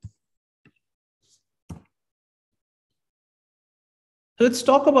next level. So let's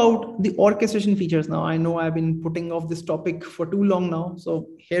talk about the orchestration features now. I know I've been putting off this topic for too long now. So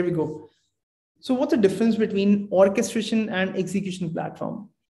here we go. So what's the difference between orchestration and execution platform?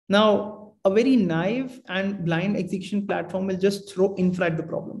 Now, a very naive and blind execution platform will just throw infra at the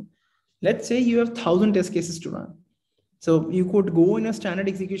problem. Let's say you have 1,000 test cases to run. So you could go in a standard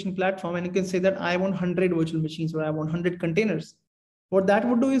execution platform and you can say that I want 100 virtual machines or I want 100 containers. What that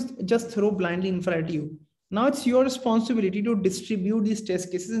would do is just throw blindly infra at you. Now it's your responsibility to distribute these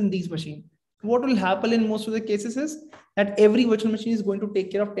test cases in these machines. What will happen in most of the cases is that every virtual machine is going to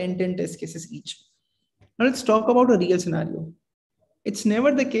take care of 10 test cases each. Now let's talk about a real scenario. It's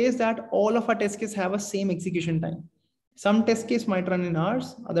never the case that all of our test cases have a same execution time. Some test case might run in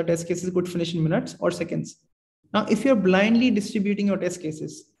hours, other test cases could finish in minutes or seconds. Now, if you're blindly distributing your test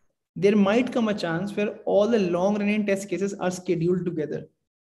cases, there might come a chance where all the long running test cases are scheduled together.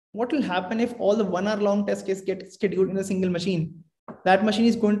 What will happen if all the 1 hour long test case get scheduled in a single machine? That machine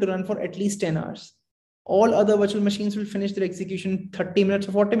is going to run for at least 10 hours. All other virtual machines will finish their execution in 30 minutes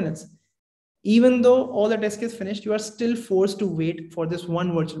or 40 minutes. Even though all the test case finished, you are still forced to wait for this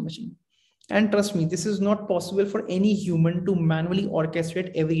one virtual machine. And trust me, this is not possible for any human to manually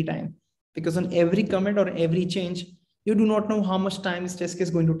orchestrate every time, because on every commit or every change, you do not know how much time this test case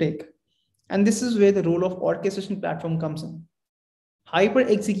is going to take. And this is where the role of orchestration platform comes in.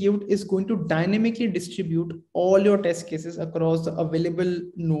 HyperExecute is going to dynamically distribute all your test cases across the available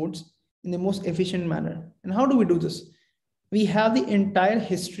nodes in the most efficient manner. And how do we do this? We have the entire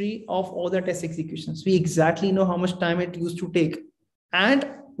history of all the test executions. We exactly know how much time it used to take and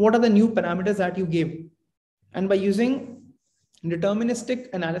what are the new parameters that you gave. And by using deterministic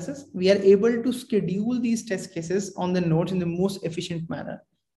analysis, we are able to schedule these test cases on the nodes in the most efficient manner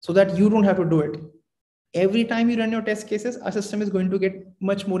so that you don't have to do it. Every time you run your test cases, our system is going to get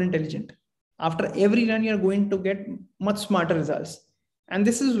much more intelligent. After every run, you're going to get much smarter results. And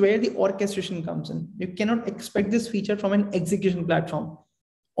this is where the orchestration comes in. You cannot expect this feature from an execution platform,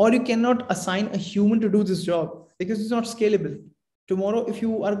 or you cannot assign a human to do this job because it's not scalable. Tomorrow, if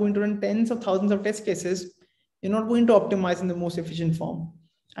you are going to run tens of thousands of test cases, you're not going to optimize in the most efficient form.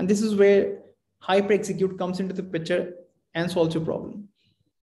 And this is where HyperExecute comes into the picture and solves your problem.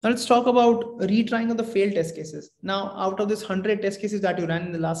 Now let's talk about retrying of the failed test cases. Now, out of this 100 test cases that you ran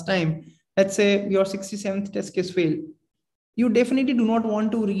in the last time, let's say your 67th test case failed. You definitely do not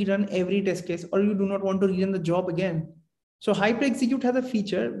want to rerun every test case, or you do not want to rerun the job again. So HyperExecute has a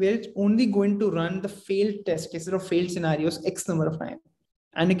feature where it's only going to run the failed test cases or failed scenarios X number of time.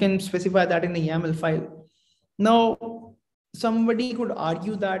 And you can specify that in the YAML file. Now, somebody could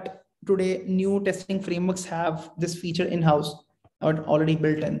argue that today new testing frameworks have this feature in-house or already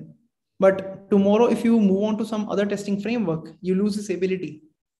built in. But tomorrow, if you move on to some other testing framework, you lose this ability.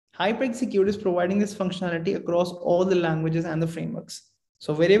 HyperExecute is providing this functionality across all the languages and the frameworks.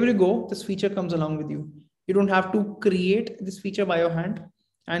 So wherever you go, this feature comes along with you. You don't have to create this feature by your hand,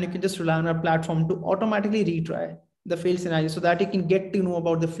 and you can just rely on our platform to automatically retry the failed scenario so that you can get to know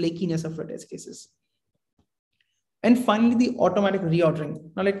about the flakiness of your test cases. And finally, the automatic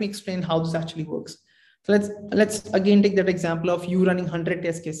reordering. Now let me explain how this actually works. So let's again take that example of you running 100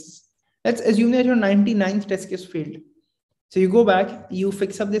 test cases. Let's assume that your 99th test case failed. So you go back, you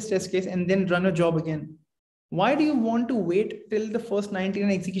fix up this test case and then run a job again. Why do you want to wait till the first 99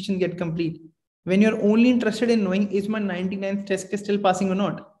 execution get complete when you're only interested in knowing is my 99th test case still passing or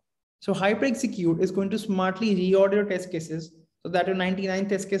not? So HyperExecute is going to smartly reorder your test cases so that your 99th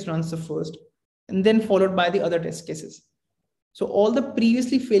test case runs the first and then followed by the other test cases. So all the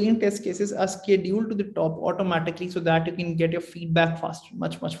previously failing test cases are scheduled to the top automatically so that you can get your feedback faster,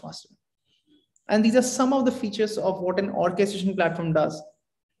 much faster. And these are some of the features of what an orchestration platform does,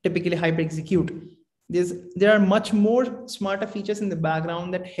 typically HyperExecute. There are much more smarter features in the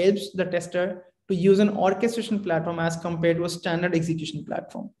background that helps the tester to use an orchestration platform as compared to a standard execution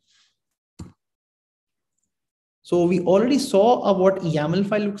platform. So we already saw what YAML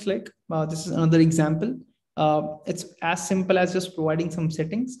file looks like. This is another example. It's as simple as just providing some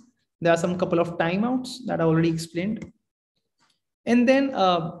settings. There are some couple of timeouts that I already explained. And then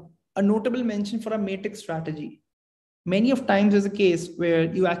a notable mention for a matrix strategy. Many of times there's a case where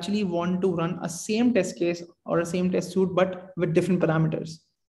you actually want to run a same test case or a same test suite, but with different parameters.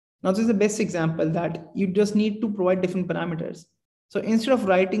 Now, this is the best example that you just need to provide different parameters. So instead of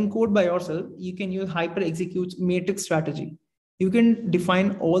writing code by yourself, you can use HyperExecute's matrix strategy. You can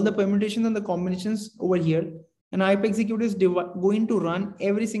define all the permutations and the combinations over here, and HyperExecute is going to run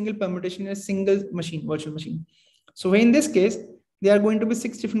every single permutation in a single machine, virtual machine. So in this case, there are going to be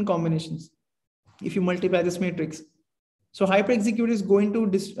 6 different combinations if you multiply this matrix. So HyperExecute is going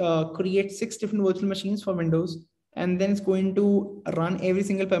to create 6 different virtual machines for Windows, and then it's going to run every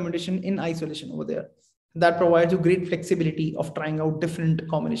single permutation in isolation over there. That provides you great flexibility of trying out different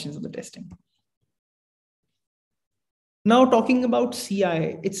combinations of the testing. Now talking about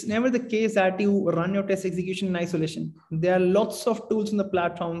CI, it's never the case that you run your test execution in isolation. There are lots of tools in the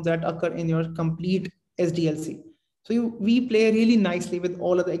platform that occur in your complete SDLC. So we play really nicely with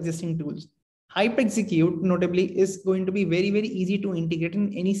all of the existing tools. HyperExecute, notably, is going to be very, very easy to integrate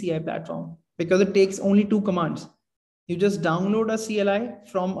in any CI platform because it takes only 2 commands. You just download a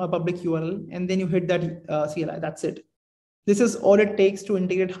CLI from a public URL and then you hit that CLI. That's it. This is all it takes to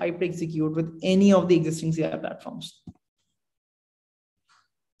integrate HyperExecute with any of the existing CI platforms.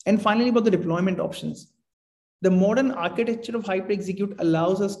 And finally, about the deployment options. The modern architecture of HyperExecute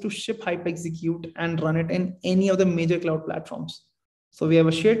allows us to ship HyperExecute and run it in any of the major cloud platforms. So we have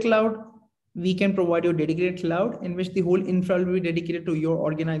a shared cloud. We can provide you a dedicated cloud in which the whole infra will be dedicated to your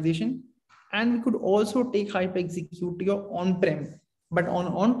organization. And we could also take HyperExecute to your on-prem. But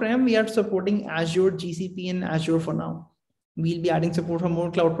on-prem, we are supporting Azure, GCP, and Azure for now. We'll be adding support for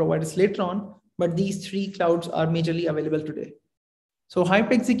more cloud providers later on, but these three clouds are majorly available today. So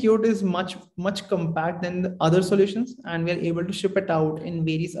HyperExecute is much compact than the other solutions, and we are able to ship it out in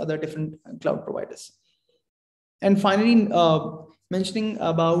various other different cloud providers. And finally, mentioning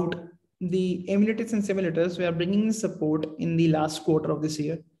about the emulators and simulators, we are bringing support in the last quarter of this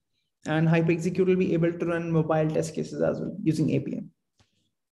year, and HyperExecute will be able to run mobile test cases as well using APM.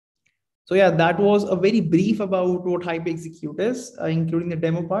 So yeah, that was a very brief about what HyperExecute is, including the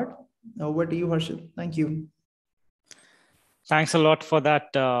demo part. Over to you, Harshit. Thank you. Thanks a lot for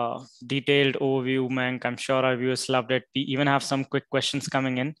that detailed overview, Mayank. I'm sure our viewers loved it. We even have some quick questions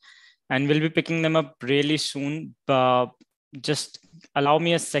coming in, and we'll be picking them up really soon. Just allow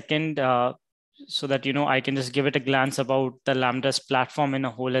me a second so that I can just give it a glance about the LambdaTest platform in a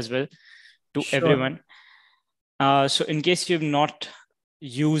whole as well to everyone. So in case you've not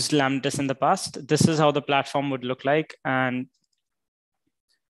used LambdaTest in the past, this is how the platform would look like. And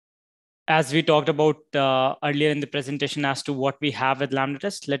as we talked about earlier in the presentation as to what we have with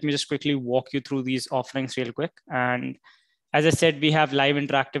LambdaTest, let me just quickly walk you through these offerings real quick. And as I said, we have live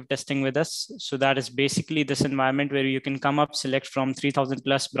interactive testing with us. So that is basically this environment where you can come up, select from 3,000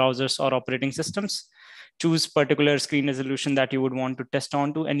 plus browsers or operating systems, choose particular screen resolution that you would want to test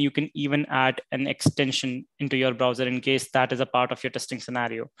onto, and you can even add an extension into your browser in case that is a part of your testing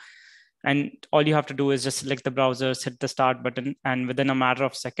scenario. And all you have to do is just select the browsers, hit the start button, and within a matter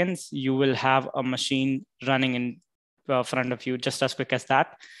of seconds, you will have a machine running in front of you, just as quick as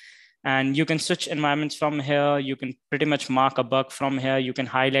that. And you can switch environments from here. You can pretty much mark a bug from here. You can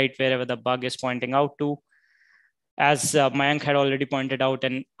highlight wherever the bug is pointing out to. As Mayank had already pointed out,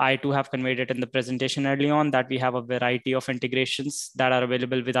 and I too have conveyed it in the presentation early on, that we have a variety of integrations that are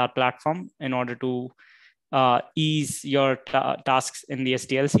available with our platform in order to ease your tasks in the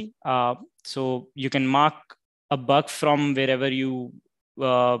SDLC. So you can mark a bug from wherever you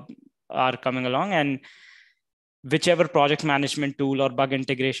are coming along, and whichever project management tool or bug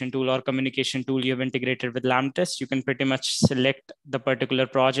integration tool or communication tool you've integrated with LambdaTest, you can pretty much select the particular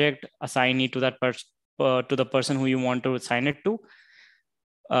project, assign it to that to the person who you want to assign it to,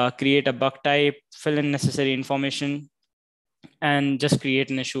 create a bug type, fill in necessary information, and just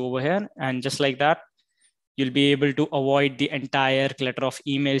create an issue over here. And just like that, you'll be able to avoid the entire clutter of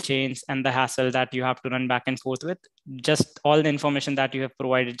email chains and the hassle that you have to run back and forth with. Just all the information that you have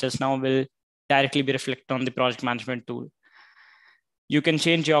provided just now will directly be reflected on the project management tool. You can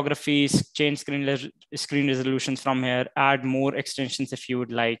change geographies, change screen resolutions from here, add more extensions if you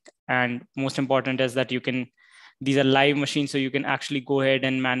would like. And most important is that these are live machines, so you can actually go ahead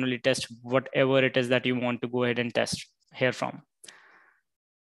and manually test whatever it is that you want to go ahead and test here from.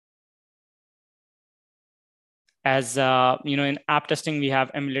 As in app testing, we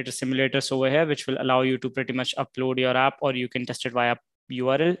have emulator simulators over here, which will allow you to pretty much upload your app, or you can test it via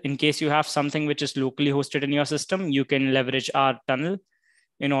URL. In case you have something which is locally hosted in your system, you can leverage our tunnel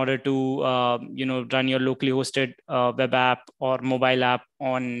in order to run your locally hosted web app or mobile app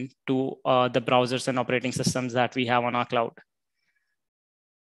on to the browsers and operating systems that we have on our cloud.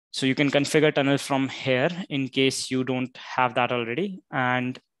 So you can configure tunnel from here in case you don't have that already.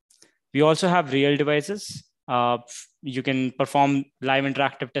 And we also have real devices. You can perform live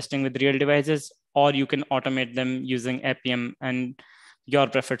interactive testing with real devices, or you can automate them using APM and your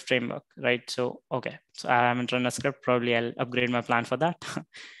preferred framework, right? So, okay, so I haven't run a script. Probably I'll upgrade my plan for that.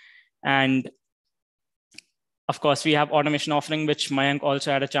 And of course, we have automation offering, which Mayank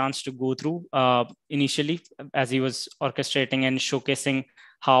also had a chance to go through initially as he was orchestrating and showcasing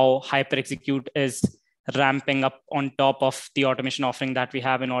how HyperExecute is ramping up on top of the automation offering that we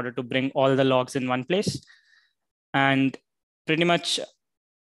have in order to bring all the logs in one place. And pretty much,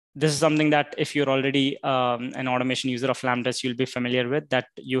 this is something that if you're already an automation user of LambdaTest, you'll be familiar with, that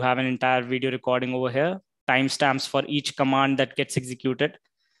you have an entire video recording over here, timestamps for each command that gets executed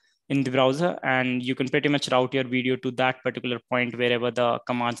in the browser. And you can pretty much route your video to that particular point wherever the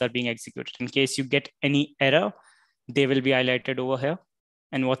commands are being executed. In case you get any error, they will be highlighted over here.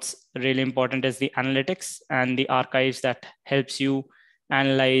 And what's really important is the analytics and the archives that helps you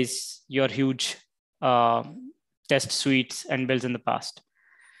analyze your huge test suites and builds in the past.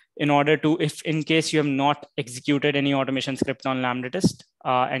 In order to, if in case you have not executed any automation script on LambdaTest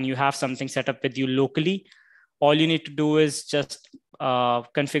and you have something set up with you locally, all you need to do is just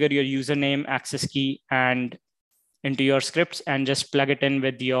configure your username, access key, and into your scripts and just plug it in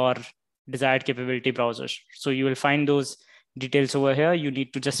with your desired capability browsers. So you will find those details over here. You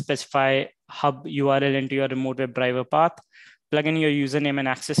need to just specify hub URL into your remote web driver path, plug in your username and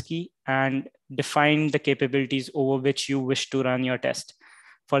access key, and define the capabilities over which you wish to run your test.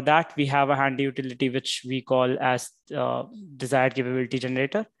 For that, we have a handy utility which we call as desired capability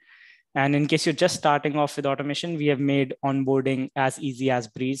generator. And in case you're just starting off with automation, we have made onboarding as easy as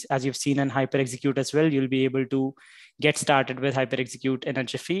breeze. As you've seen in HyperExecute as well, you'll be able to get started with HyperExecute in a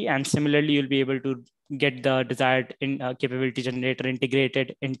jiffy. And similarly, you'll be able to get the desired capability generator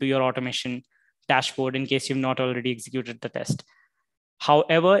integrated into your automation dashboard in case you've not already executed the test.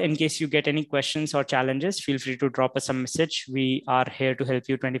 However, in case you get any questions or challenges, feel free to drop us a message. We are here to help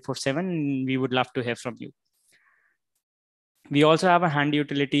you 24/7. We would love to hear from you. We also have a handy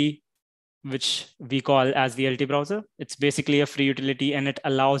utility which we call as the LT browser. It's basically a free utility, and it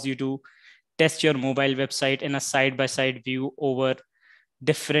allows you to test your mobile website in a side-by-side view over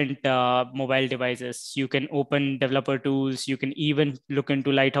different mobile devices. You can open developer tools. You can even look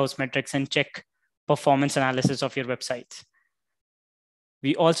into Lighthouse metrics and check performance analysis of your websites.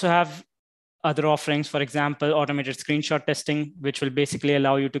 We also have other offerings, for example, automated screenshot testing, which will basically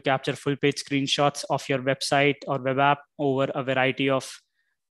allow you to capture full page screenshots of your website or web app over a variety of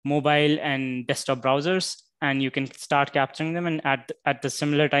mobile and desktop browsers, and you can start capturing them. And at the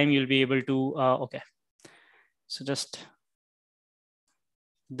similar time, you'll be able to, okay. So just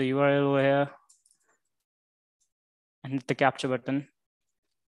the URL over here and hit the capture button.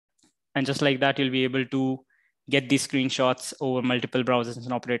 And just like that, you'll be able to get these screenshots over multiple browsers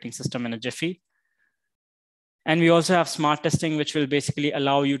and operating system in a jiffy. And we also have smart testing, which will basically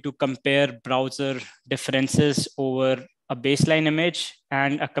allow you to compare browser differences over a baseline image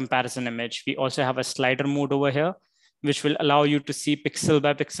and a comparison image. We also have a slider mode over here, which will allow you to see pixel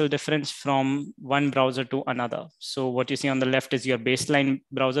by pixel difference from one browser to another. So what you see on the left is your baseline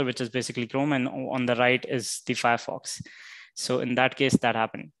browser, which is basically Chrome, and on the right is the Firefox. So in that case, that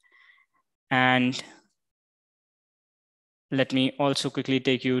happened. And let me also quickly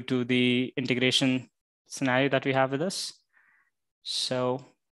take you to the integration scenario that we have with us. So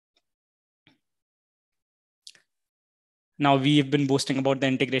now we've been boasting about the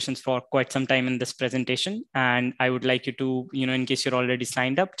integrations for quite some time in this presentation. And I would like you to, in case you're already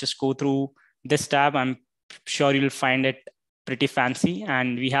signed up, just go through this tab. I'm sure you'll find it pretty fancy.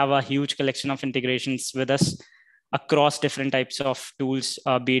 And we have a huge collection of integrations with us across different types of tools,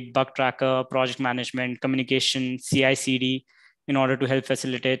 be it bug tracker, project management, communication, CI/CD, in order to help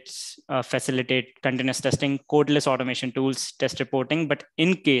facilitate continuous testing, codeless automation tools, test reporting. But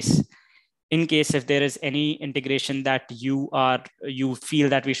in case if there is any integration that you feel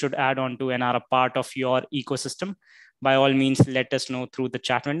that we should add on to and are a part of your ecosystem, by all means, let us know through the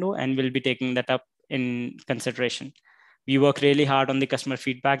chat window, and we'll be taking that up in consideration. We work really hard on the customer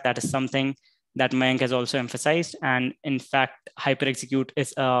feedback. That is something that Mayank has also emphasized. And in fact, HyperExecute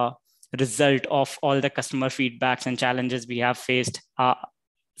is a result of all the customer feedbacks and challenges we have faced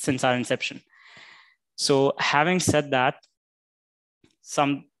since our inception. So having said that,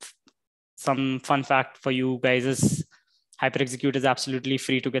 some fun fact for you guys is HyperExecute is absolutely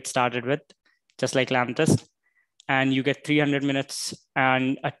free to get started with, just like LambdaTest. And you get 300 minutes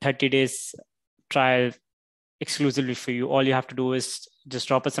and a 30 days trial exclusively for you. All you have to do is just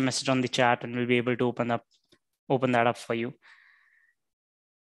drop us a message on the chat and we'll be able to open that up for you.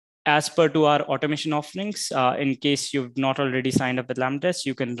 As per to our automation offerings, in case you've not already signed up with LambdaTest,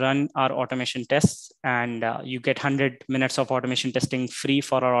 you can run our automation tests and you get 100 minutes of automation testing free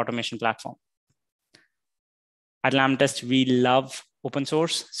for our automation platform. At LambdaTest, we love open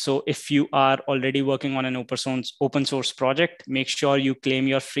source. So if you are already working on an open source project, make sure you claim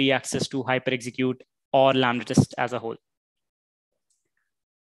your free access to HyperExecute or LambdaTest as a whole.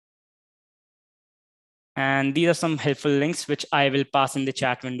 And these are some helpful links, which I will pass in the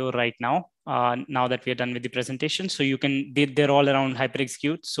chat window right now, now that we are done with the presentation. So they're all around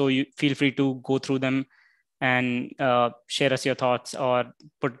HyperExecute. So you feel free to go through them and share us your thoughts or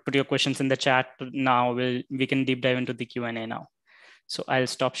put your questions in the chat now. We can deep dive into the Q&A now. So I'll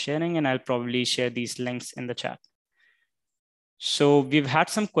stop sharing and I'll probably share these links in the chat. So we've had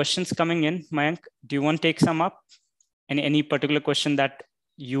some questions coming in. Mayank, do you want to take some up? Any particular question that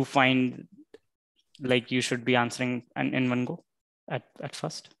you find like you should be answering in one go at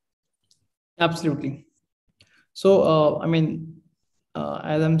first? Absolutely. So,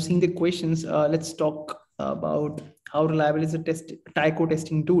 as I'm seeing the questions, let's talk about how reliable is a 𝒂ꒂ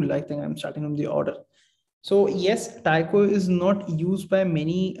testing tool. I think I'm starting from the order. So yes, Tycho is not used by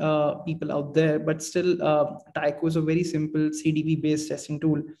many people out there, but still Tycho is a very simple CDP based testing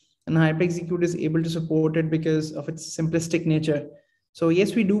tool, and HyperExecute is able to support it because of its simplistic nature. So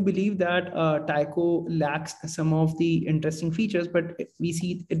yes, we do believe that Tycho lacks some of the interesting features, but we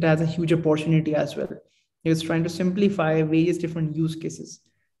see it as a huge opportunity as well. It's trying to simplify various different use cases.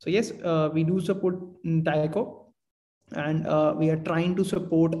 So yes, we do support Tycho, and we are trying to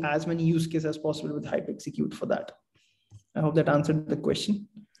support as many use cases as possible with HyperExecute for that. I hope that answered the question.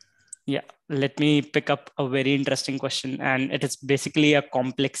 Yeah, let me pick up a very interesting question, and it is basically a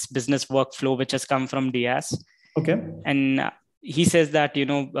complex business workflow which has come from Diaz. Okay. And he says that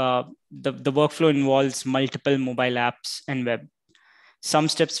the workflow involves multiple mobile apps and web. Some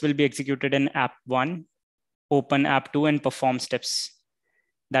steps will be executed in app 1, open app 2, and perform steps.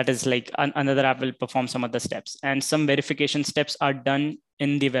 That is like another app will perform some other steps, and some verification steps are done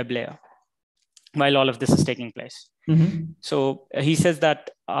in the web layer while all of this is taking place. So he says that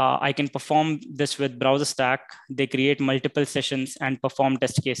I can perform this with browser stack. They create multiple sessions and perform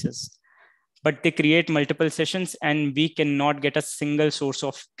test cases, but they create multiple sessions and we cannot get a single source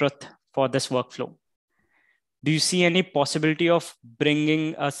of truth for this workflow. Do you see any possibility of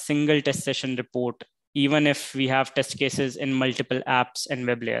bringing a single test session report, even if we have test cases in multiple apps and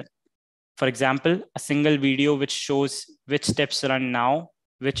web layer? For example, a single video which shows which steps run now,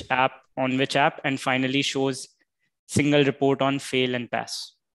 which app on which app, and finally shows single report on fail and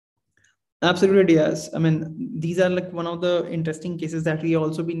pass. Absolutely, yes. I mean, these are like one of the interesting cases that we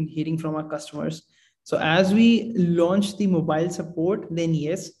also been hearing from our customers. So as we launch the mobile support, then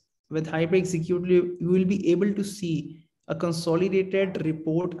yes, with HyperExecute, you will be able to see a consolidated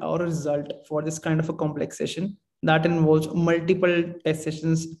report or a result for this kind of a complex session that involves multiple test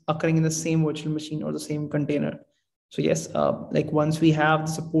sessions occurring in the same virtual machine or the same container. So yes, like once we have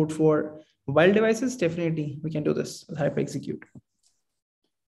the support for mobile devices, definitely we can do this with HyperExecute.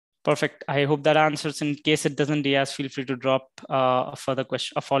 Perfect. I hope that answers. In case it doesn't, Diaz, feel free to drop a further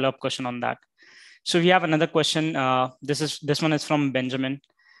question, a follow-up question on that. So we have another question. This one is from Benjamin.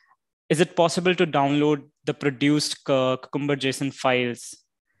 Is it possible to download the produced Cucumber JSON files,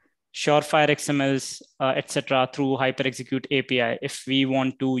 Surefire XMLs, etc., through HyperExecute API if we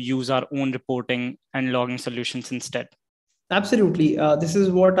want to use our own reporting and logging solutions instead? Absolutely. This is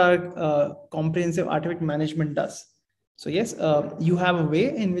what our comprehensive artifact management does. So yes, you have a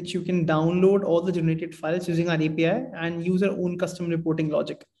way in which you can download all the generated files using our API and use our own custom reporting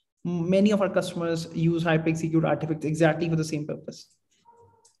logic. Many of our customers use HyperExecute artifacts exactly for the same purpose.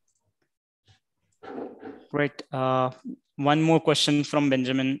 Great. One more question from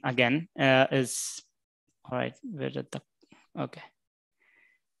Benjamin again is, all right, where did the, okay.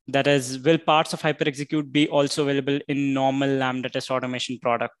 That is, will parts of HyperExecute be also available in normal LambdaTest automation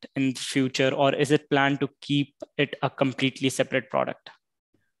product in the future, or is it planned to keep it a completely separate product?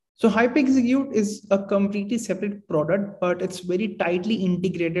 So HyperExecute is a completely separate product, but it's very tightly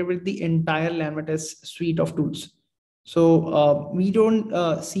integrated with the entire LambdaTest suite of tools. So we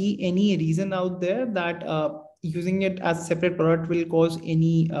don't see any reason out there that using it as a separate product will cause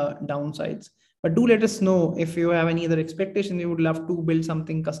any downsides. But do let us know if you have any other expectation. We would love to build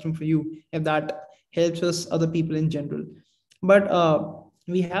something custom for you if that helps us other people in general. But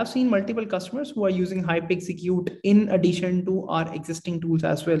we have seen multiple customers who are using HyperExecute in addition to our existing tools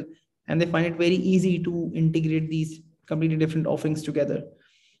as well. And they find it very easy to integrate these completely different offerings together.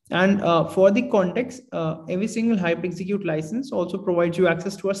 And for the context, every single HyperExecute license also provides you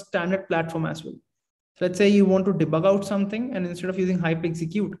access to a standard platform as well. So let's say you want to debug out something, and instead of using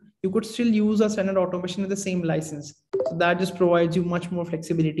HyperExecute, you could still use a standard automation with the same license. So that just provides you much more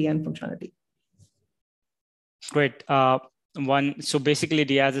flexibility and functionality. Great. So basically,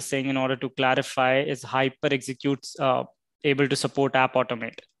 Diaz is saying, in order to clarify, is HyperExecute able to support App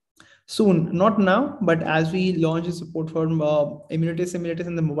Automate? Soon, not now, but as we launch the support for immunity simulators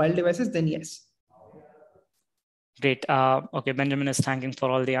in the mobile devices, then yes. Great. Okay, Benjamin is thanking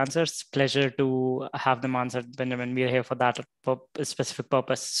for all the answers. Pleasure to have them answered, Benjamin. We are here for that specific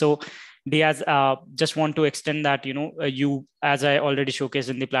purpose. So Diaz, just want to extend that, you, as I already showcased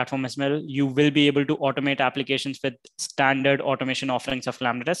in the platform as well, you will be able to automate applications with standard automation offerings of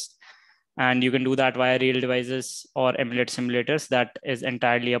LambdaTest. And you can do that via real devices or emulate simulators. That is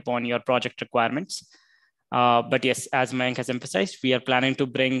entirely upon your project requirements. But yes, as Mayank has emphasized, we are planning to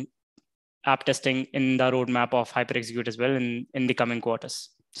bring app testing in the roadmap of HyperExecute as well in the coming quarters.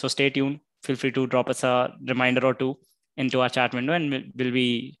 So stay tuned. Feel free to drop us a reminder or two into our chat window, and we'll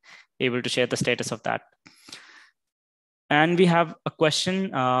be able to share the status of that. And we have a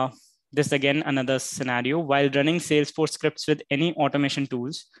question. This again, another scenario. While running Salesforce scripts with any automation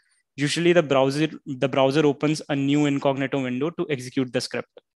tools, usually the browser opens a new incognito window to execute the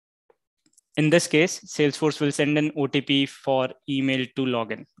script. In this case, Salesforce will send an OTP for email to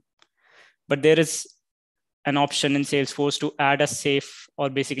login. But there is an option in Salesforce to add a safe or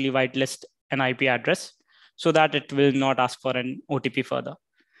basically whitelist an IP address so that it will not ask for an OTP further.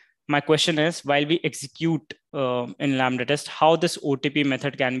 My question is, while we execute in LambdaTest, how this OTP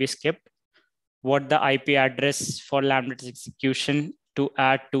method can be skipped, what the IP address for LambdaTest execution to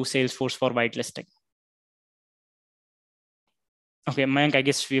add to Salesforce for whitelisting. Okay, Mayank, I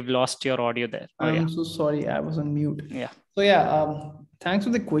guess we've lost your audio there. I'm so sorry, I was on mute. Yeah. So yeah, thanks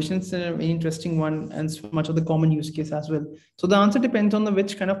for the questions. An interesting one and so much of the common use case as well. So the answer depends on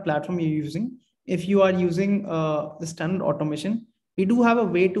which kind of platform you're using. If you are using the standard automation, we do have a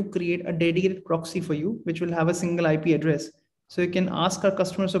way to create a dedicated proxy for you, which will have a single IP address. So you can ask our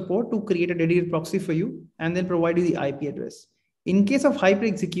customer support to create a dedicated proxy for you and then provide you the IP address. In case of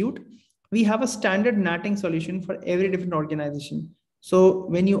HyperExecute, we have a standard natting solution for every different organization. So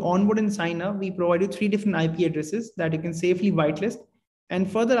when you onboard and sign up, we provide you 3 different IP addresses that you can safely whitelist. And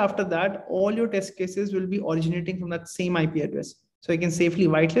further after that, all your test cases will be originating from that same IP address. So you can safely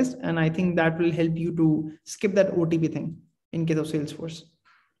whitelist. And I think that will help you to skip that OTP thing in case of Salesforce.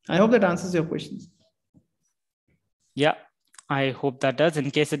 I hope that answers your questions. Yeah, I hope that does.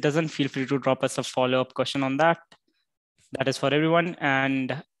 In case it doesn't, feel free to drop us a follow-up question on that. That is for everyone.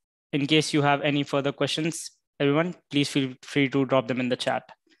 And in case you have any further questions, everyone, please feel free to drop them in the chat.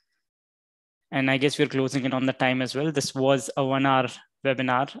 And I guess we're closing in on the time as well. This was a 1-hour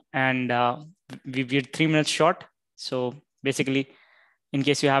webinar and we're 3 minutes short. So basically, in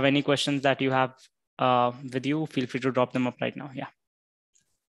case you have any questions that you have with you, feel free to drop them up right now. Yeah.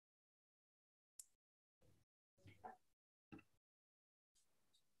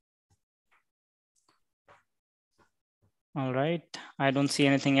 All right. I don't see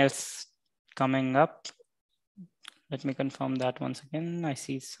anything else coming up. Let me confirm that once again. I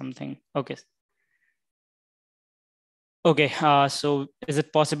see something. Okay. Okay, so is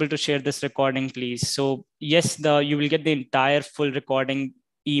it possible to share this recording, please? So yes, you will get the entire full recording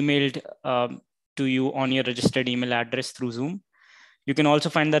emailed to you on your registered email address through Zoom. You can also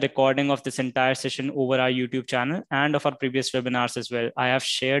find the recording of this entire session over our YouTube channel and of our previous webinars as well. I have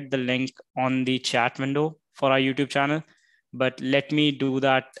shared the link on the chat window for our YouTube channel, but let me do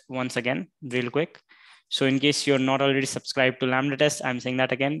that once again, real quick. So in case you're not already subscribed to LambdaTest, I'm saying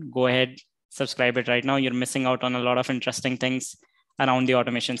that again, go ahead, subscribe it right now. You're missing out on a lot of interesting things around the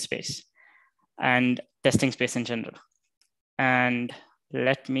automation space and testing space in general. And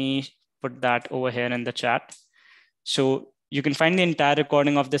let me put that over here in the chat. So you can find the entire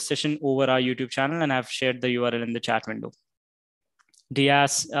recording of this session over our YouTube channel, and I've shared the URL in the chat window.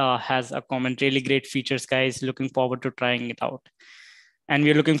 Diaz has a comment, really great features, guys. Looking forward to trying it out. And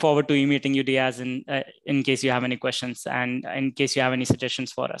we're looking forward to meeting you, Diaz, in case you have any questions and in case you have any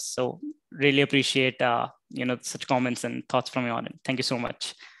suggestions for us. So really appreciate such comments and thoughts from your audience. Thank you so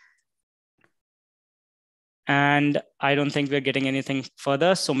much. And I don't think we're getting anything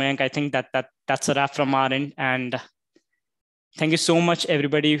further. So Mayank, I think that's a wrap from our end. And thank you so much,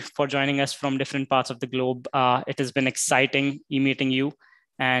 everybody, for joining us from different parts of the globe. It has been exciting meeting you.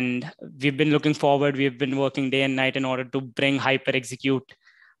 And we've been looking forward. We've been working day and night in order to bring HyperExecute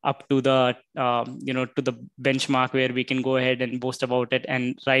up to the to the benchmark where we can go ahead and boast about it.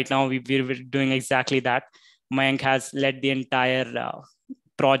 And right now we're doing exactly that. Mayank has led the entire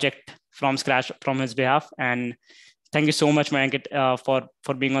project from scratch from his behalf. And thank you so much, Mayank,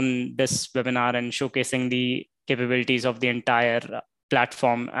 for being on this webinar and showcasing the capabilities of the entire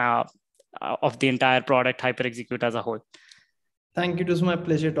platform of the entire product, HyperExecute as a whole. Thank you. It was my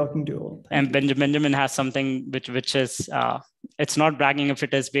pleasure talking to you all. And Benjamin has something which is it's not bragging if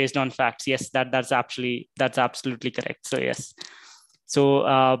it is based on facts. Yes, that's absolutely correct. So yes.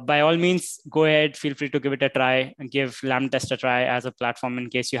 So by all means, go ahead, feel free to give it a try and give LambdaTest a try as a platform in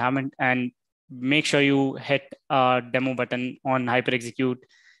case you haven't, and make sure you hit a demo button on HyperExecute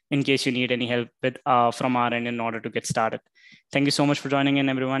in case you need any help with from our end in order to get started. Thank you so much for joining in,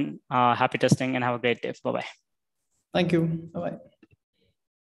 everyone. Happy testing and have a great day. Bye-bye. Thank you. Bye-bye.